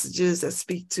and passages that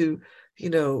speak to,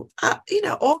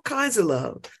 all kinds of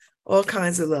love. All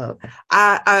kinds of love.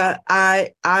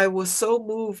 I was so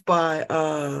moved by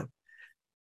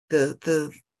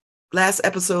the last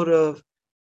episode of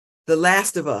The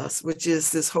Last of Us, which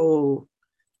is this whole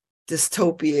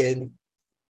dystopian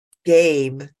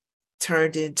game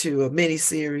turned into a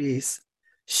miniseries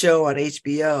show on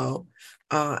HBO,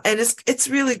 and it's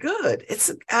really good.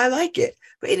 I like it.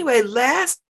 But anyway,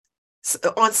 last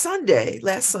Sunday,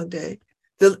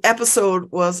 the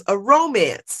episode was a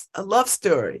romance, a love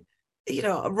story.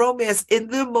 A romance in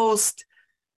the most.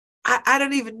 I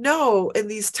don't even know in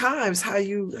these times how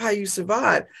you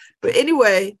survive. But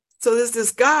anyway, so there's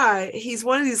this guy. He's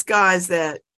one of these guys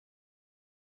that,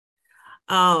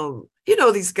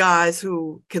 these guys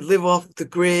who can live off the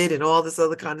grid and all this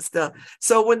other kind of stuff.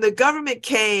 So when the government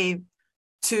came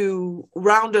to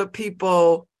round up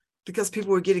people because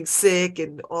people were getting sick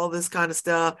and all this kind of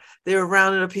stuff, they were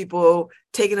rounding up people,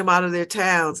 taking them out of their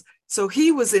towns. So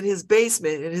he was in his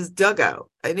basement, in his dugout,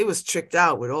 and he was tricked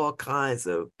out with all kinds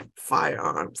of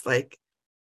firearms, like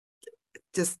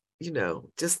just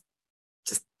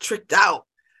tricked out.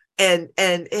 And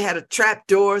it had a trap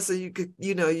door, so you could,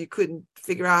 you couldn't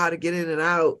figure out how to get in and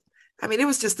out. I mean, it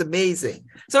was just amazing.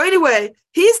 So anyway,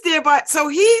 he's in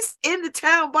the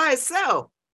town by himself.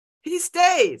 He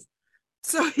stays.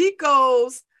 So he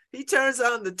goes, he turns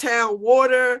on the town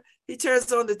water, he turns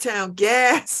on the town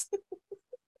gas.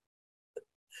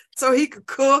 So he could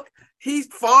cook, he's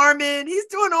farming, he's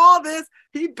doing all this.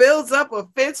 He builds up a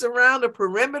fence around the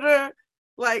perimeter,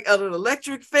 like an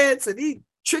electric fence, and he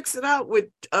tricks it out with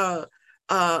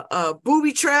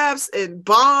booby traps and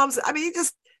bombs. I mean, he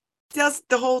just does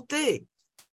the whole thing.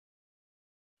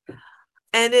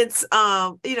 And it's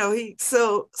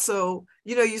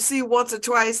you see once or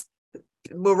twice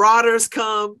marauders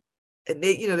come and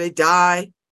they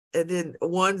die, and then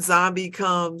one zombie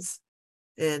comes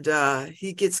and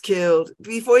he gets killed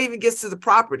before he even gets to the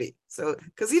property. So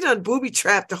because he done booby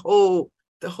trapped the whole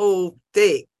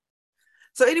thing.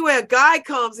 So anyway, a guy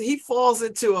comes and he falls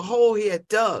into a hole he had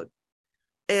dug,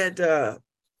 and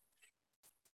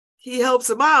he helps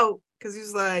him out because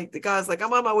the guy's like,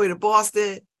 I'm on my way to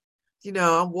Boston.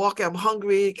 I'm walking, I'm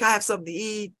hungry. Can I have something to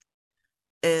eat?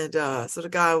 And so the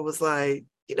guy was like,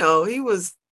 he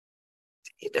was,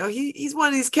 he's one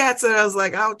of these cats that I was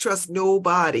like, I don't trust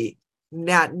nobody,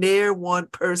 not near one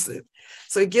person.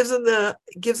 So he gives him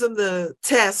the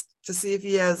test to see if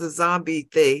he has a zombie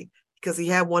thing, because he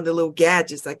had one of the little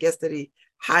gadgets, I guess, that he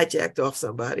hijacked off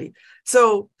somebody.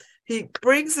 So he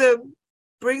brings him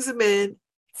in,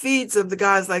 feeds him. The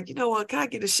guy's like, you know what, can I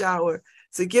get a shower?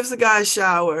 So he gives the guy a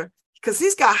shower, because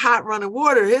he's got hot running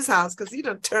water in his house, because he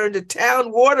done turned the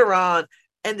town water on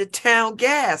and the town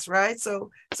gas, right?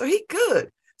 So he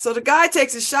good. So the guy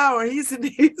takes a shower, and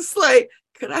he's like,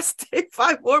 could I stay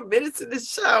 5 more minutes in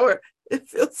this shower? It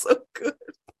feels so good.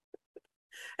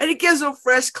 And he gives him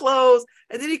fresh clothes,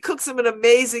 and then he cooks him an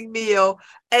amazing meal,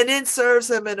 and then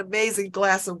serves him an amazing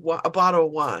a bottle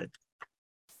of wine.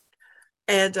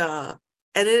 And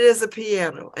it is a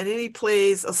piano, and then he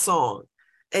plays a song,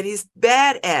 and he's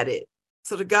bad at it.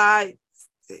 So the guy,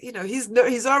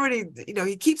 he's already,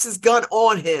 he keeps his gun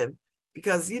on him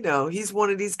because, he's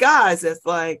one of these guys that's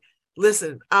like,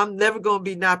 listen, I'm never going to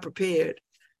be not prepared.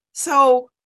 So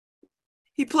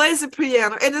he plays the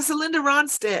piano, and it's a Linda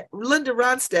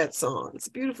Ronstadt song. It's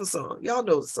a beautiful song. Y'all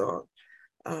know the song.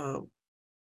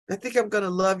 I think I'm going to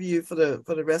love you for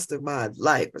the rest of my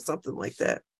life, or something like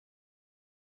that.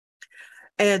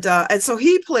 And so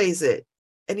he plays it,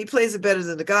 and he plays it better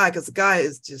than the guy, because the guy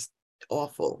is just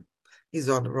awful. He's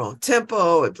on the wrong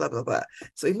tempo and blah, blah, blah.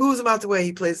 So he moves him out the way.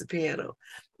 He plays the piano.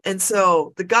 And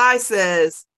so the guy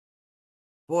says,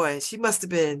 boy, she must have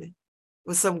been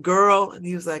with some girl. And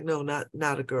he was like, no,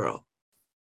 not a girl.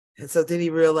 And so then he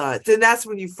realized, then that's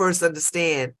when you first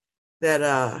understand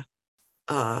that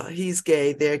he's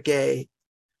gay, they're gay.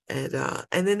 And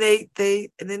then they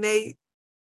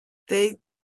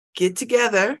get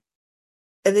together,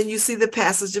 and then you see the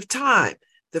passage of time,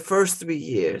 the first 3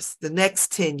 years, the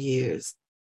next 10 years,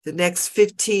 the next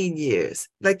 15 years.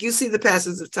 Like, you see the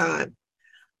passage of time.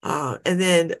 And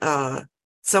then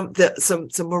some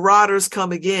marauders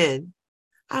come again.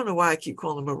 I don't know why I keep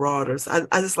calling them marauders. I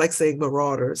just like saying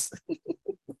marauders.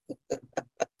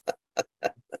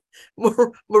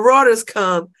 Marauders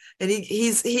come, and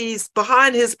he's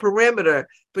behind his perimeter,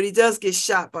 but he does get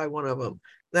shot by one of them.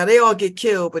 Now, they all get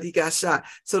killed, but he got shot.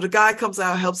 So the guy comes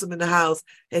out, helps him in the house,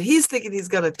 and he's thinking he's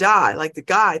going to die. Like, the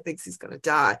guy thinks he's going to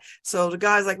die. So the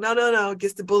guy's like, no,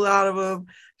 gets the bullet out of him,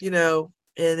 and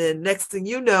then next thing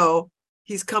you know,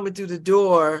 he's coming through the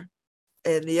door,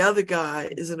 and the other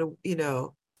guy is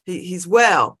he's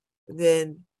well. And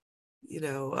then,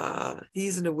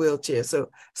 he's in a wheelchair. So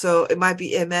it might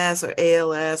be MS or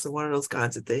ALS or one of those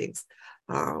kinds of things.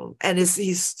 And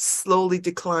he's slowly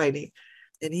declining.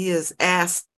 And he has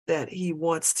asked that he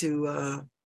wants to,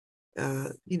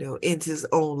 end his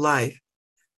own life.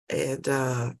 And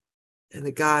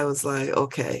the guy was like,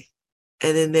 okay.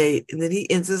 And then he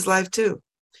ends his life too.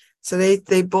 So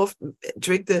they both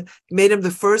made him the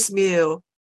first meal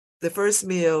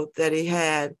that he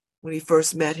had when he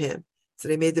first met him. So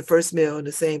they made the first meal in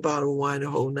the same bottle of wine,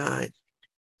 the whole nine.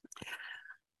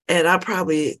 And I'm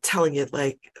probably telling it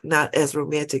like not as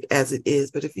romantic as it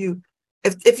is, but if you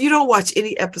don't watch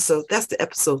any episode, that's the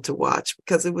episode to watch,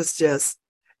 because it was just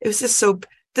so.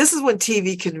 This is when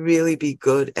TV can really be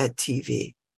good at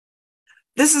TV.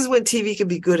 This is when TV can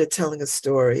be good at telling a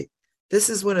story. This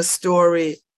is when a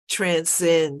story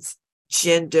transcends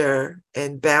gender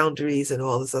and boundaries and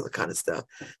all this other kind of stuff.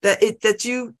 That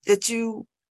you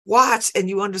watched and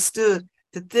you understood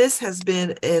that this has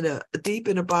been in a deep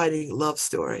and abiding love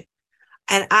story.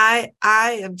 And I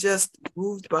am just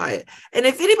moved by it. And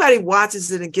if anybody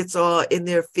watches it and gets all in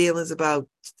their feelings about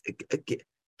a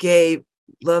gay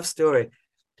love story,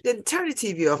 then turn the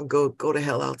TV off and go to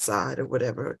hell outside or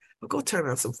whatever. Or go turn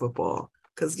on some football,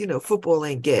 because, football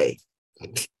ain't gay.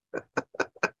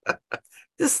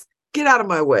 Just get out of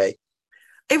my way.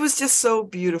 It was just so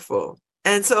beautiful.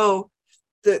 And so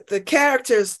the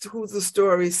characters who the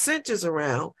story centers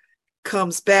around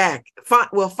comes back,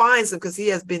 finds him, because he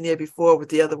has been there before with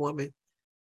the other woman,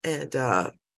 and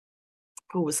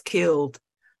who was killed.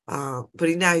 But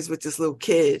now he's with this little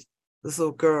kid, this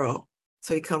little girl.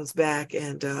 So he comes back,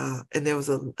 and there was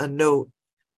a note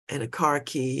and a car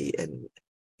key, and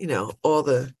all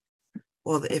the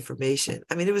information.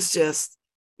 I mean, it was just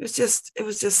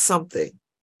something.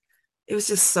 It was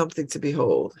just something to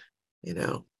behold. It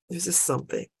was just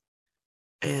something,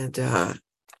 and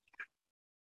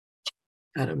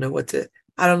I don't know what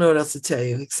else to tell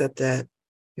you except that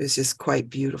it was just quite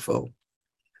beautiful.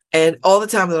 And all the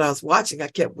time that I was watching, I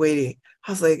kept waiting.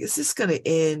 I was like, is this going to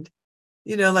end?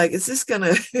 Is this going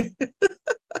to,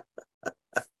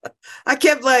 I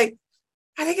kept like,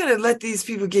 are they going to let these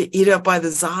people get eaten up by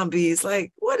the zombies?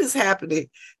 Like, what is happening?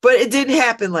 But it didn't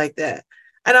happen like that.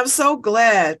 And I'm so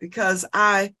glad, because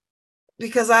I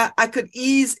could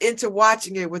ease into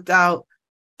watching it without,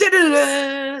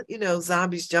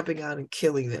 zombies jumping out and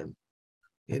killing them,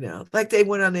 like they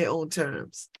went on their own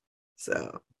terms.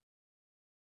 So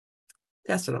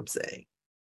that's what I'm saying.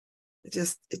 It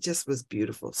just was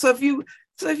beautiful. So if you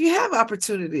have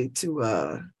opportunity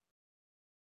to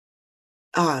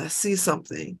see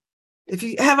something, if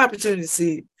you have opportunity to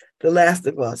see The Last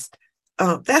of Us,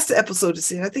 that's the episode to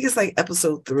see. And I think it's like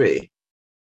episode 3.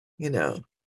 That's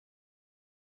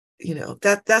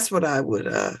what I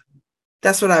would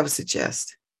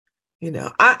suggest.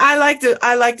 I like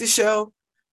the show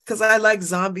because I like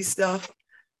zombie stuff.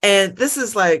 And this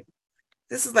is like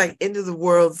end of the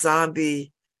world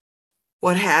zombie,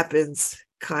 what happens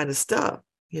kind of stuff,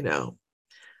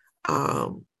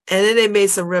 And then they made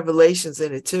some revelations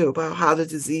in it too about how the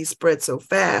disease spread so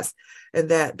fast, and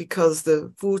that because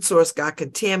the food source got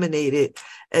contaminated,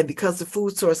 and because the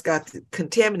food source got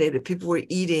contaminated, people were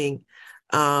eating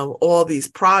all these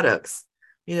products,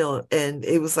 and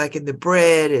it was like in the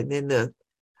bread and in it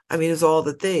was all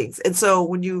the things. And so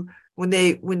when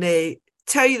they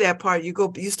tell you that part, you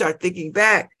start thinking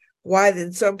back, why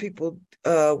then some people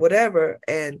whatever,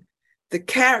 and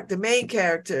the main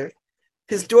character,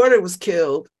 his daughter was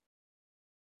killed,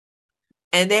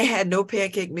 and they had no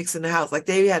pancake mix in the house. Like,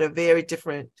 they had a very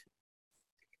different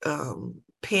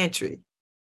pantry.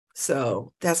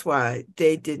 So that's why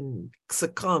they didn't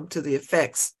succumb to the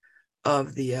effects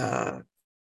of the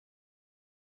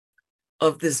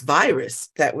of this virus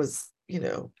that was,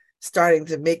 starting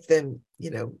to make them,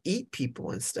 eat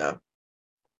people and stuff.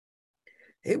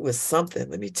 It was something,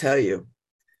 let me tell you.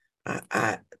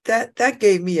 That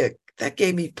gave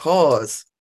me pause,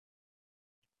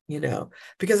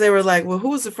 because they were like, well, who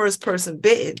was the first person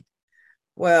bitten?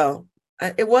 Well,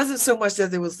 it wasn't so much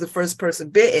that it was the first person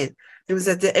bitten. It was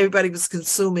that everybody was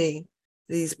consuming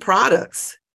these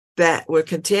products that were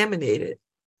contaminated,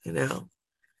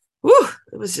 Whew,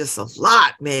 it was just a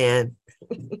lot, man.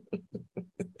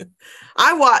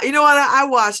 I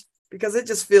watched because it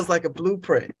just feels like a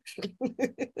blueprint.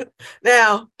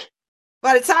 Now,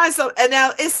 by the time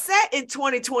now it's set in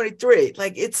 2023,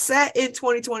 like it's set in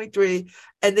 2023,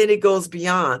 and then it goes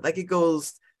beyond, like it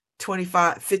goes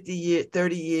 25, 50 years,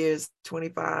 30 years,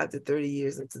 25 to 30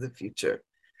 years into the future,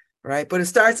 right? But it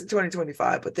starts in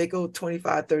 2025, but they go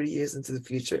 25, 30 years into the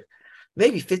future,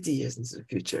 maybe 50 years into the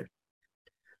future.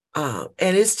 And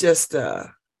it's just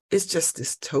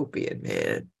dystopian,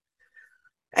 man.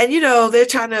 And, they're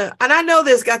trying to, and I know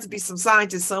there's got to be some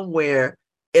scientists somewhere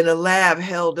in a lab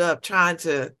held up trying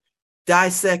to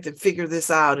dissect and figure this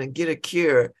out and get a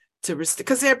cure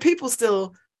because there are people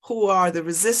still who are the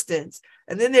resistance.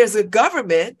 And then there's a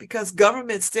government, because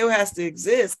government still has to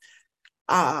exist,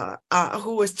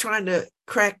 who is trying to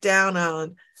crack down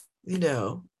on,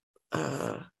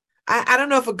 I don't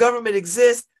know if a government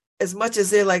exists as much as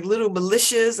they're like little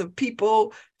militias of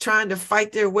people trying to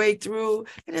fight their way through.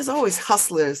 And there's always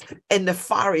hustlers and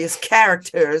nefarious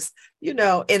characters, in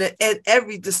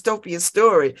every dystopian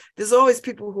story. There's always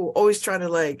people who are always trying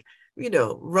to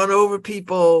run over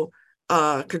people,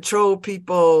 control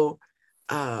people,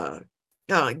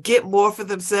 get more for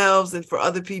themselves than for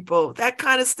other people, that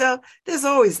kind of stuff. There's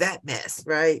always that mess,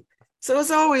 right? So it's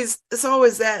always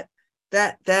that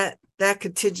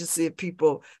contingency of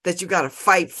people that you got to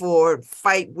fight for and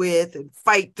fight with and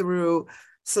fight through,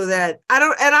 so that I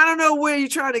don't know where you're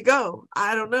trying to go.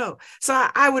 I don't know. So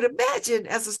I would imagine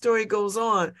as the story goes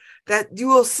on that you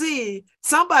will see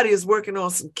somebody is working on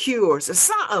some cures or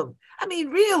something. I mean,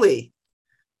 really?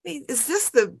 Is this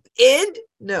the end?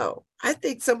 No, I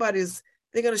think they're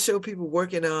going to show people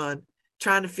working on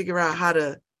trying to figure out how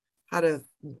to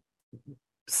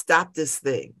stop this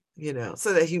thing,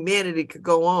 so that humanity could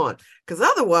go on. Because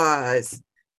otherwise,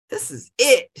 this is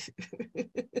it.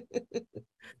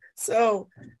 So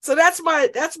this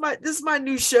is my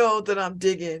new show that I'm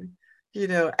digging,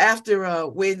 after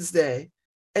Wednesday.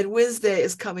 And Wednesday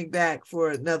is coming back for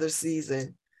another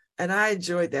season. And I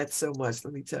enjoyed that so much,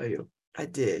 let me tell you. I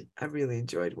did. I really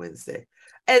enjoyed Wednesday.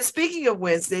 And speaking of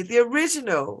Wednesday, the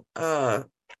original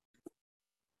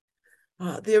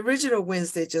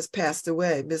Wednesday just passed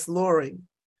away, Miss Loring.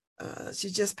 She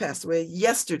just passed away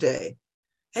yesterday.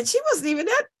 And she wasn't even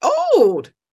that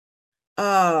old.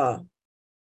 I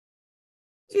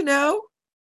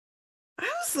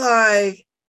was like,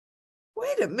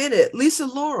 wait a minute, Lisa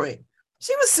Loring.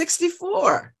 She was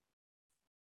 64.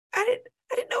 I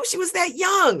didn't know she was that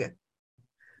young.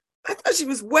 I thought she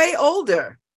was way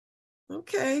older.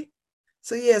 Okay.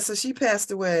 So she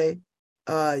passed away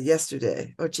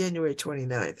yesterday, or January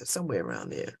 29th, or somewhere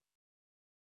around there.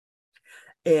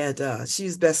 And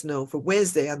she's best known for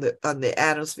Wednesday on the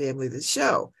Addams Family, the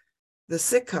show, the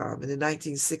sitcom in the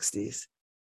 1960s.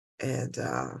 And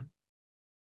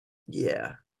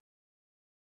yeah.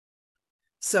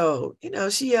 So,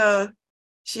 she I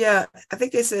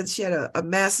think they said she had a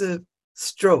massive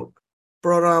stroke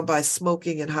brought on by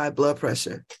smoking and high blood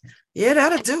pressure. Yeah,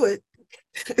 that'll do it.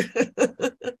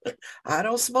 I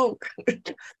don't smoke.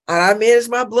 I manage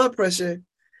my blood pressure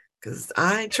because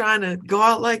I ain't trying to go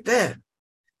out like that.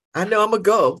 I know I'm going to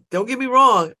go. Don't get me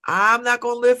wrong. I'm not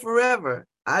going to live forever.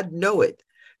 I know it.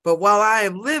 But while I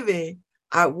am living,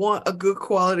 I want a good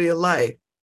quality of life.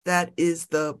 That is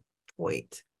the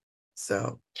point.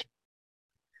 So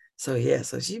yeah,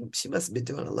 so she must have been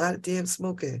doing a lot of damn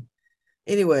smoking.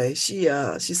 Anyway, she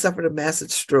suffered a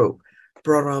massive stroke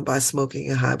brought on by smoking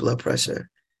and high blood pressure.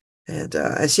 And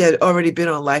she had already been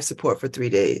on life support for 3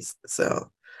 days.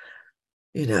 So,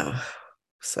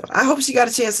 so I hope she got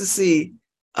a chance to see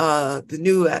the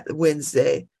new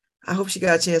Wednesday. I hope she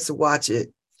got a chance to watch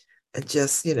it and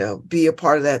just, be a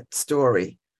part of that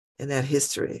story and that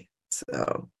history.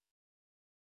 So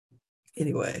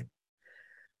anyway,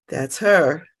 that's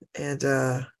her. And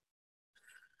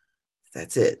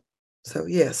that's it. So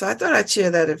yeah, so I thought I'd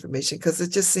share that information because it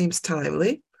just seems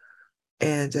timely.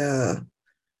 And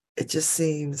it just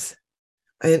seems,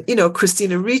 and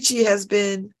Christina Ricci has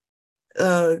been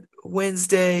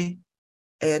Wednesday,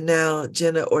 and now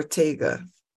Jenna Ortega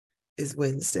is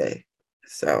Wednesday.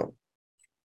 So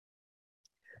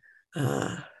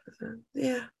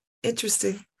yeah,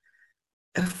 interesting.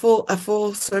 A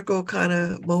full circle kind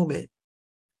of moment.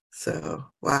 So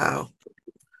wow.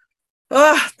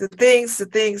 The things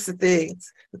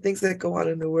that go on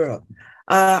in the world.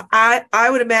 I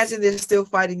would imagine they're still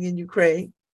fighting in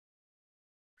Ukraine.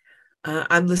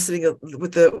 I'm listening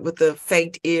with the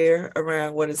faint ear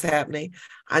around what is happening.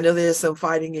 I know there's some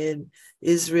fighting in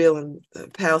Israel and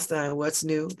Palestine. What's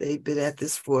new? They've been at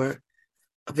this for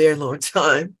a very long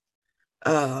time.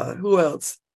 Who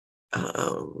else?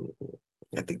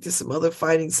 I think there's some other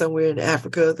fighting somewhere in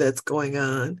Africa that's going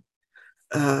on.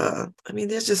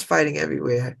 There's just fighting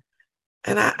everywhere.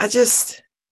 And I just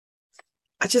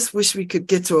wish we could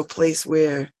get to a place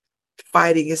where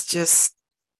fighting is just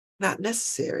not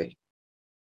necessary.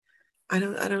 I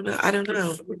don't know.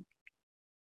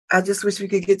 I just wish we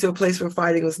could get to a place where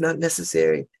fighting was not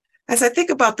necessary. As I think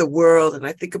about the world and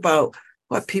I think about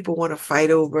what people want to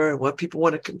fight over and what people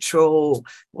want to control,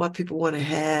 what people want to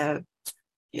have,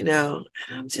 I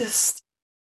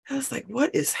was like,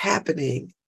 what is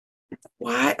happening?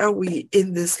 Why are we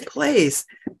in this place?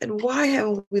 And why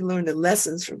haven't we learned the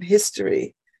lessons from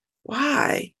history?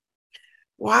 Why?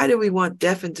 Why do we want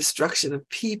death and destruction of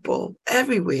people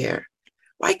everywhere?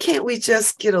 Why can't we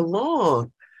just get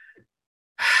along?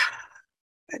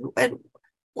 And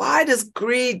why does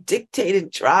greed dictate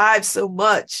and drive so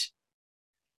much?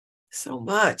 So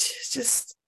much. It's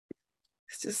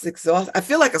just exhausting. I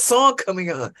feel like a song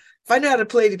coming on. If I knew how to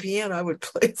play the piano, I would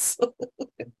play a song.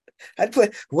 I'd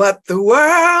play What the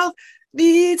World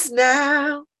Needs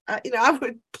Now. I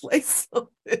would play something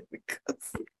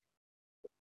because,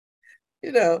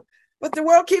 but the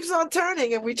world keeps on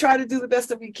turning and we try to do the best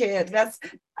that we can.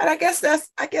 I guess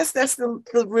that's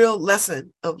the real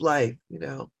lesson of life,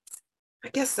 I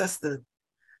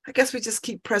guess we just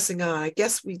keep pressing on. I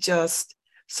guess we just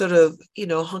sort of,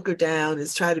 hunker down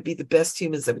and try to be the best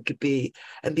humans that we could be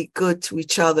and be good to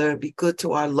each other and be good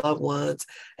to our loved ones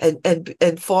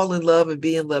and fall in love and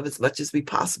be in love as much as we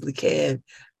possibly can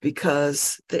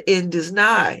because the end is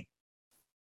nigh.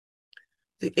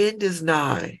 The end is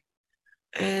nigh.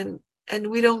 And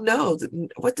we don't know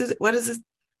what is it?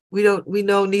 We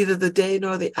know neither the day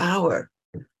nor the hour,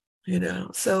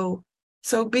 so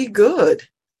be good.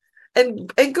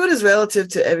 And good is relative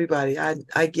to everybody.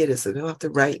 I get it. So you don't have to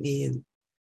write me and,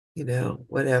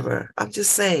 whatever. I'm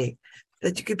just saying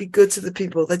that you could be good to the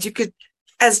people, that you could,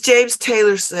 as James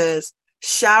Taylor says,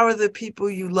 shower the people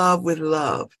you love with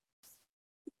love.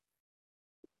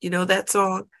 That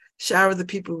song, shower the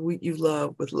people you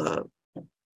love with love.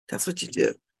 That's what you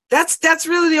do. That's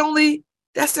really the only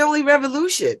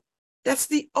revolution. That's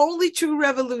the only true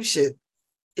revolution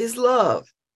is love.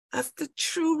 That's the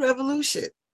true revolution.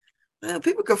 Well,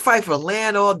 people can fight for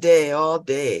land all day.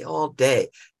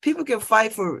 People can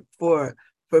fight for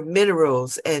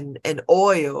minerals and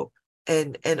oil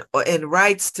and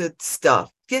rights to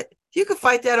stuff. You can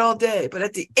fight that all day, but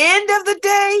at the end of the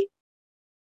day,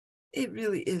 it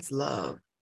really is love.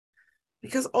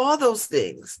 Because all those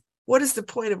things, what is the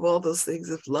point of all those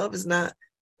things if love is not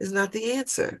the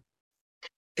answer?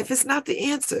 If it's not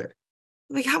the answer,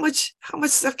 how much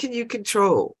stuff can you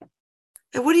control?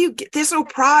 And what do you get? There's no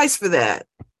prize for that.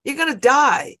 You're going to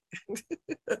die.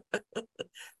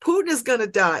 Putin is going to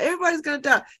die. Everybody's going to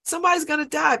die. Somebody's going to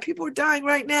die. People are dying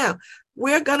right now.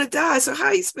 We're going to die. So how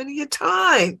are you spending your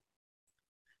time?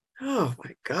 Oh,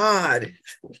 my God.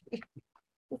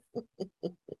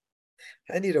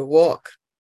 I need a walk.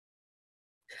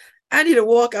 I need a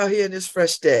walk out here in this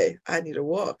fresh day. I need a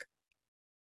walk.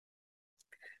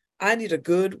 I need a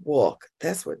good walk.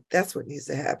 That's what needs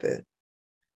to happen.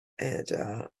 And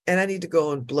I need to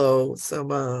go and blow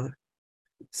some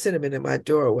cinnamon in my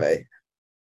doorway.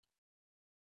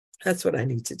 That's what I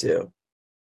need to do.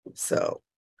 So,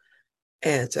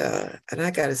 and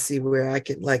I got to see where I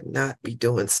can like not be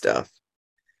doing stuff,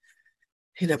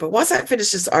 but once I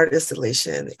finish this art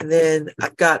installation, and then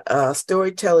I've got a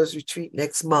storytellers retreat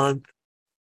next month,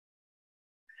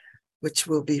 which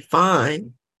will be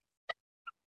fine,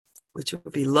 which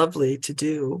will be lovely to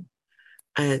do.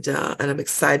 And I'm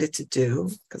excited to do,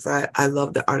 because I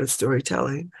love the art of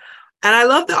storytelling. And I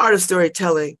love the art of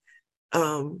storytelling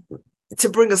to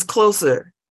bring us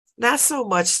closer, not so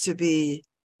much to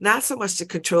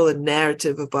control a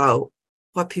narrative about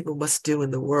what people must do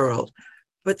in the world,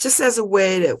 but just as a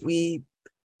way that we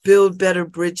build better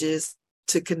bridges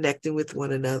to connecting with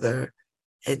one another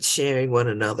and sharing one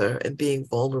another and being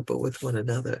vulnerable with one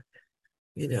another.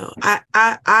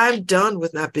 I'm done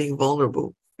with not being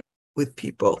vulnerable with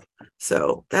people.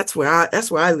 So that's where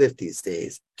I live these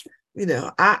days.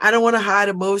 I don't want to hide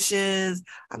emotions.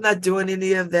 I'm not doing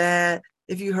any of that.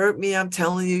 If you hurt me, I'm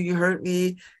telling you, you hurt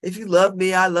me. If you love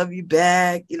me, I love you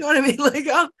back. You know what I mean? Like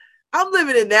I'm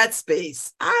living in that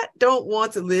space. I don't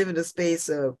want to live in a space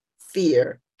of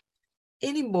fear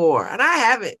anymore. And I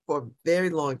haven't for a very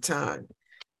long time.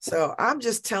 So I'm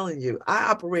just telling you, I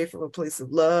operate from a place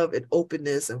of love and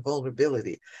openness and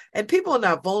vulnerability. And people are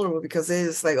not vulnerable because they're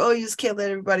just like, oh, you just can't let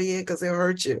everybody in because they'll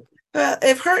hurt you.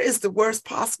 If hurt is the worst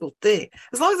possible thing,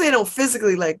 as long as they don't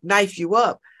physically like knife you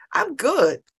up, I'm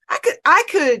good.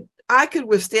 I could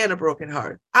withstand a broken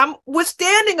heart. I'm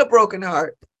withstanding a broken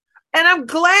heart, and I'm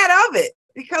glad of it,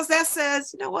 because that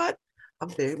says, you know what? I'm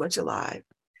very much alive.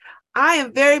 I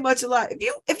am very much alive.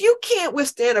 If you can't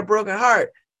withstand a broken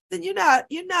heart, then you're not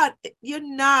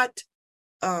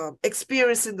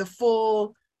experiencing the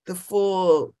full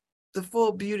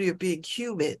beauty of being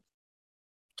human.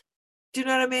 Do you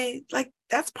know what I mean? Like,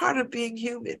 that's part of being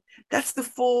human. That's the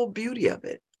full beauty of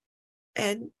it.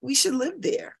 And we should live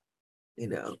there,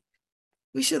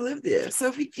 we should live there.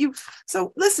 So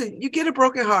so listen, you get a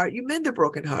broken heart, you mend a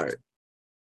broken heart.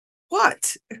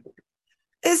 What?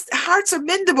 Hearts are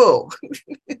mendable.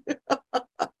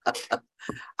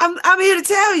 I'm here to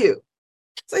tell you.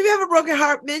 So if you have a broken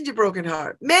heart, mend your broken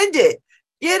heart. Mend it.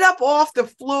 Get up off the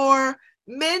floor,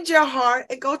 mend your heart,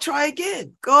 and go try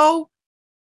again. Go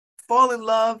fall in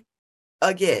love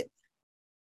again.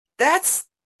 That's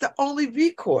the only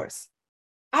recourse.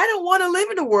 I don't want to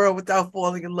live in a world without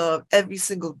falling in love every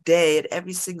single day, at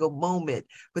every single moment,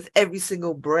 with every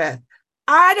single breath.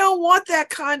 I don't want that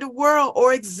kind of world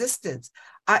or existence.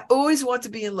 I always want to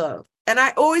be in love, and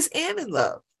I always am in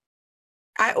love.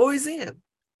 I always am.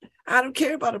 I don't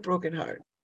care about a broken heart.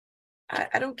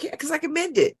 I don't care, because I can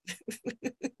mend it.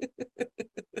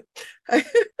 It's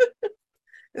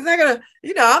not gonna,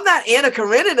 I'm not Anna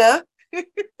Karenina.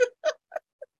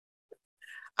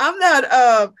 I'm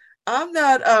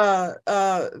not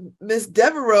Miss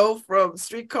Devereaux from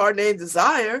Streetcar Named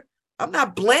Desire. I'm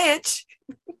not Blanche.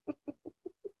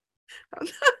 I'm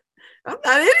not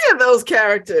any of those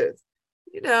characters.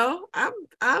 I'm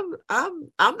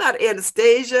not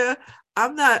Anastasia.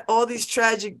 I'm not all these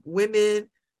tragic women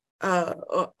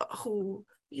who,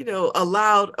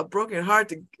 allowed a broken heart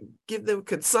to give them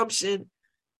consumption,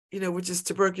 which is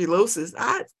tuberculosis.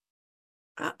 It's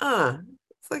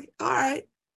like, all right,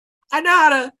 I know how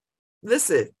to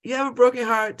listen. You have a broken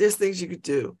heart, there's things you could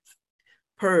do.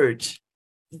 Purge,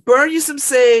 burn you some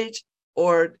sage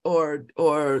or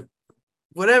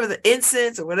whatever, the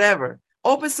incense or whatever.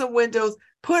 Open some windows,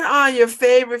 put on your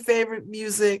favorite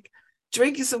music,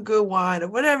 drink you some good wine or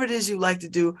whatever it is you like to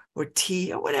do, or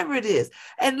tea or whatever it is.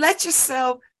 And let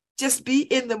yourself just be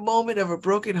in the moment of a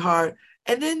broken heart,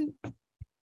 and then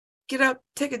get up,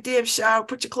 take a damn shower,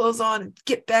 put your clothes on, and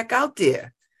get back out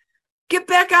there. Get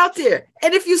back out there.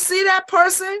 And if you see that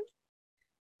person,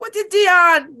 what did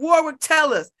Dionne Warwick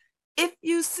tell us? If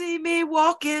you see me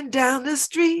walking down the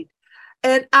street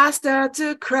and I start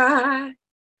to cry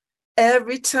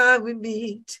every time we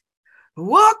meet,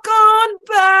 walk on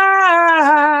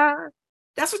by.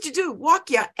 That's what you do. Walk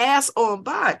your ass on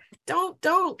by. Don't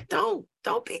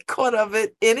be caught up in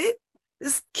it.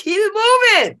 Just keep it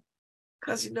moving.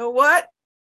 Because you know what?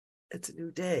 It's a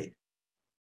new day.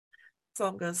 That's all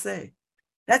I'm going to say.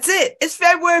 That's it. It's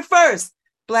February 1st,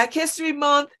 Black History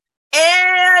Month,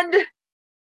 and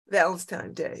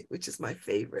Valentine's Day, which is my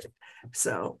favorite.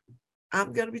 So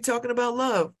I'm going to be talking about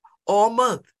love all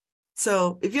month.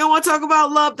 So if you don't want to talk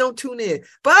about love, don't tune in.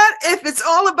 But if it's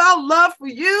all about love for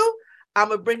you, I'm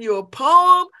going to bring you a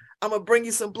poem. I'm going to bring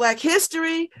you some Black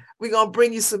history. We're going to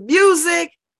bring you some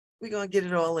music. We're going to get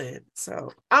it all in.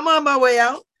 So I'm on my way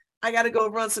out. I got to go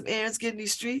run some errands, get in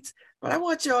these streets. But I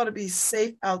want y'all to be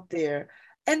safe out there.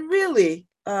 And really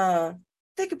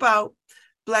think about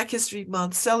Black History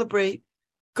Month. Celebrate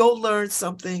go learn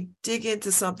something, dig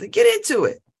into something, get into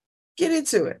it. Get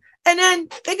into it. And then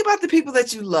think about the people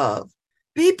that you love.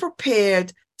 Be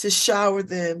prepared to shower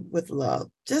them with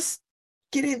love. Just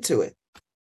get into it.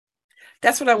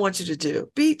 That's what I want you to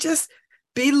do. Be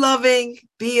loving,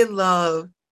 be in love,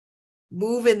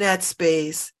 move in that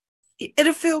space.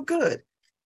 It'll feel good.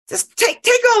 Just take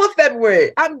all of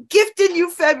February. I'm gifting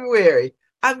you February.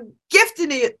 I'm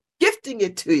gifting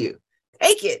it to you.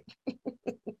 Take it.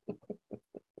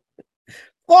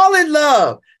 Fall in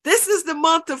love. This is the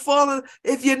month to fall in.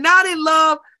 If you're not in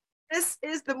love, this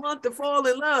is the month to fall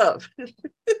in love.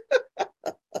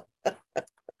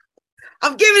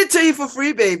 I'm giving it to you for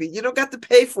free, baby. You don't got to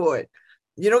pay for it.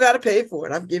 You don't got to pay for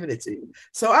it. I'm giving it to you.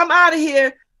 So I'm out of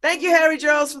here. Thank you, Harry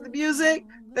Charles, for the music.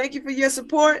 Thank you for your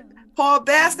support. Paul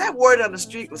Bass, that word on the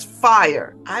street was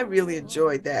fire. I really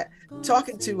enjoyed that.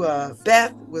 Talking to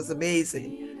Beth was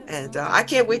amazing. And I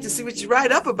can't wait to see what you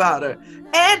write up about her.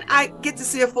 And I get to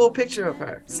see a full picture of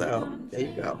her. So there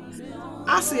you go.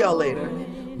 I'll see y'all later.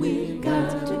 We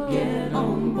got to get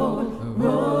on board,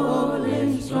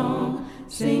 rolling strong,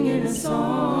 singing a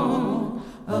song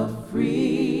of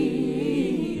freedom.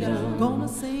 Gonna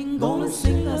sing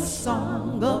a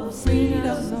song of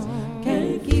freedom.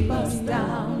 Can't keep us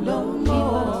down no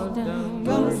more.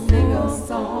 Gonna sing a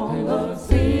song of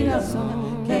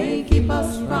freedom. Can't keep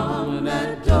us from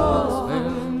that door.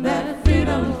 That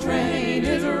freedom train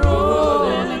is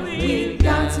rolling. We've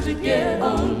got to get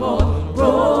on board,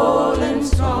 rolling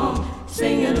strong,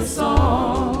 singing a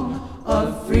song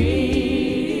of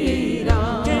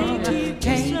freedom. Can't keep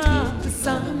the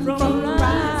sun from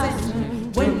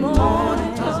rising when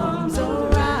morning comes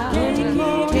around. Can't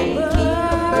keep the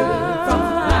bird from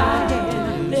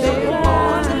flying. They're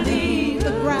born to leave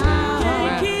the ground.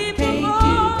 Can't keep the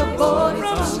voice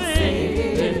from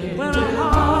singing when our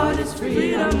heart is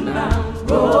freedom bound.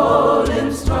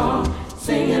 Rolling strong,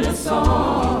 singing a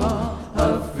song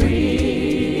of freedom.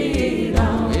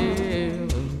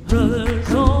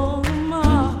 Brothers on the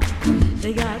march,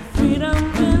 they got freedom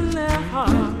in their heart.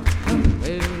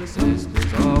 Well, the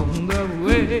sisters on the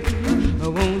way, I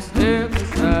won't step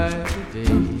aside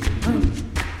today.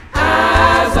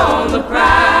 Eyes on the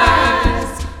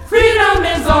prize, freedom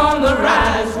is on the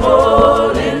rise.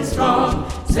 Rolling strong,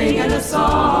 singing a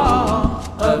song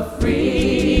of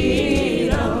freedom.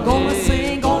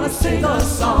 Gonna sing a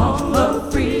song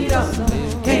of freedom.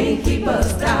 Can't keep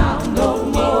us down no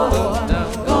more.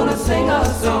 Gonna sing a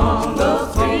song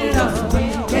of freedom.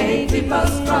 Can't keep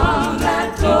us from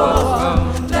that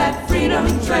door. That freedom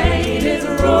train is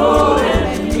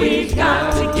rolling. We've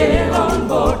got to get on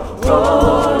board.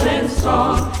 Rolling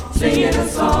strong, singing a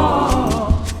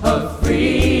song of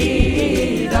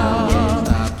freedom.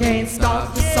 Can't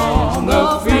stop the song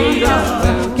of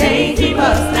freedom. Can't keep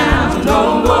us down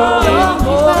no more.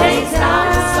 Can't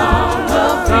stop the song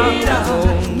of freedom.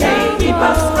 Can't keep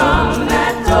us from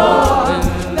that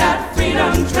door. That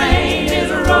freedom train is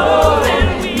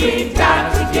rolling. We've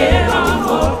got to get on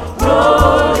board.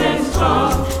 Rolling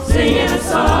strong, singing a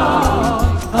song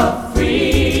of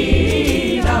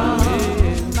freedom.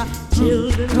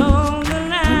 Children on the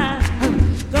line,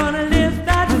 gonna lift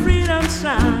that freedom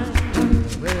sign.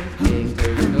 Well, can't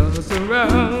turn us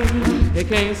around. They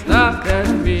can't stop that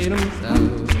freedom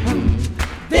sound.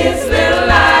 This little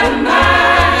light of mine.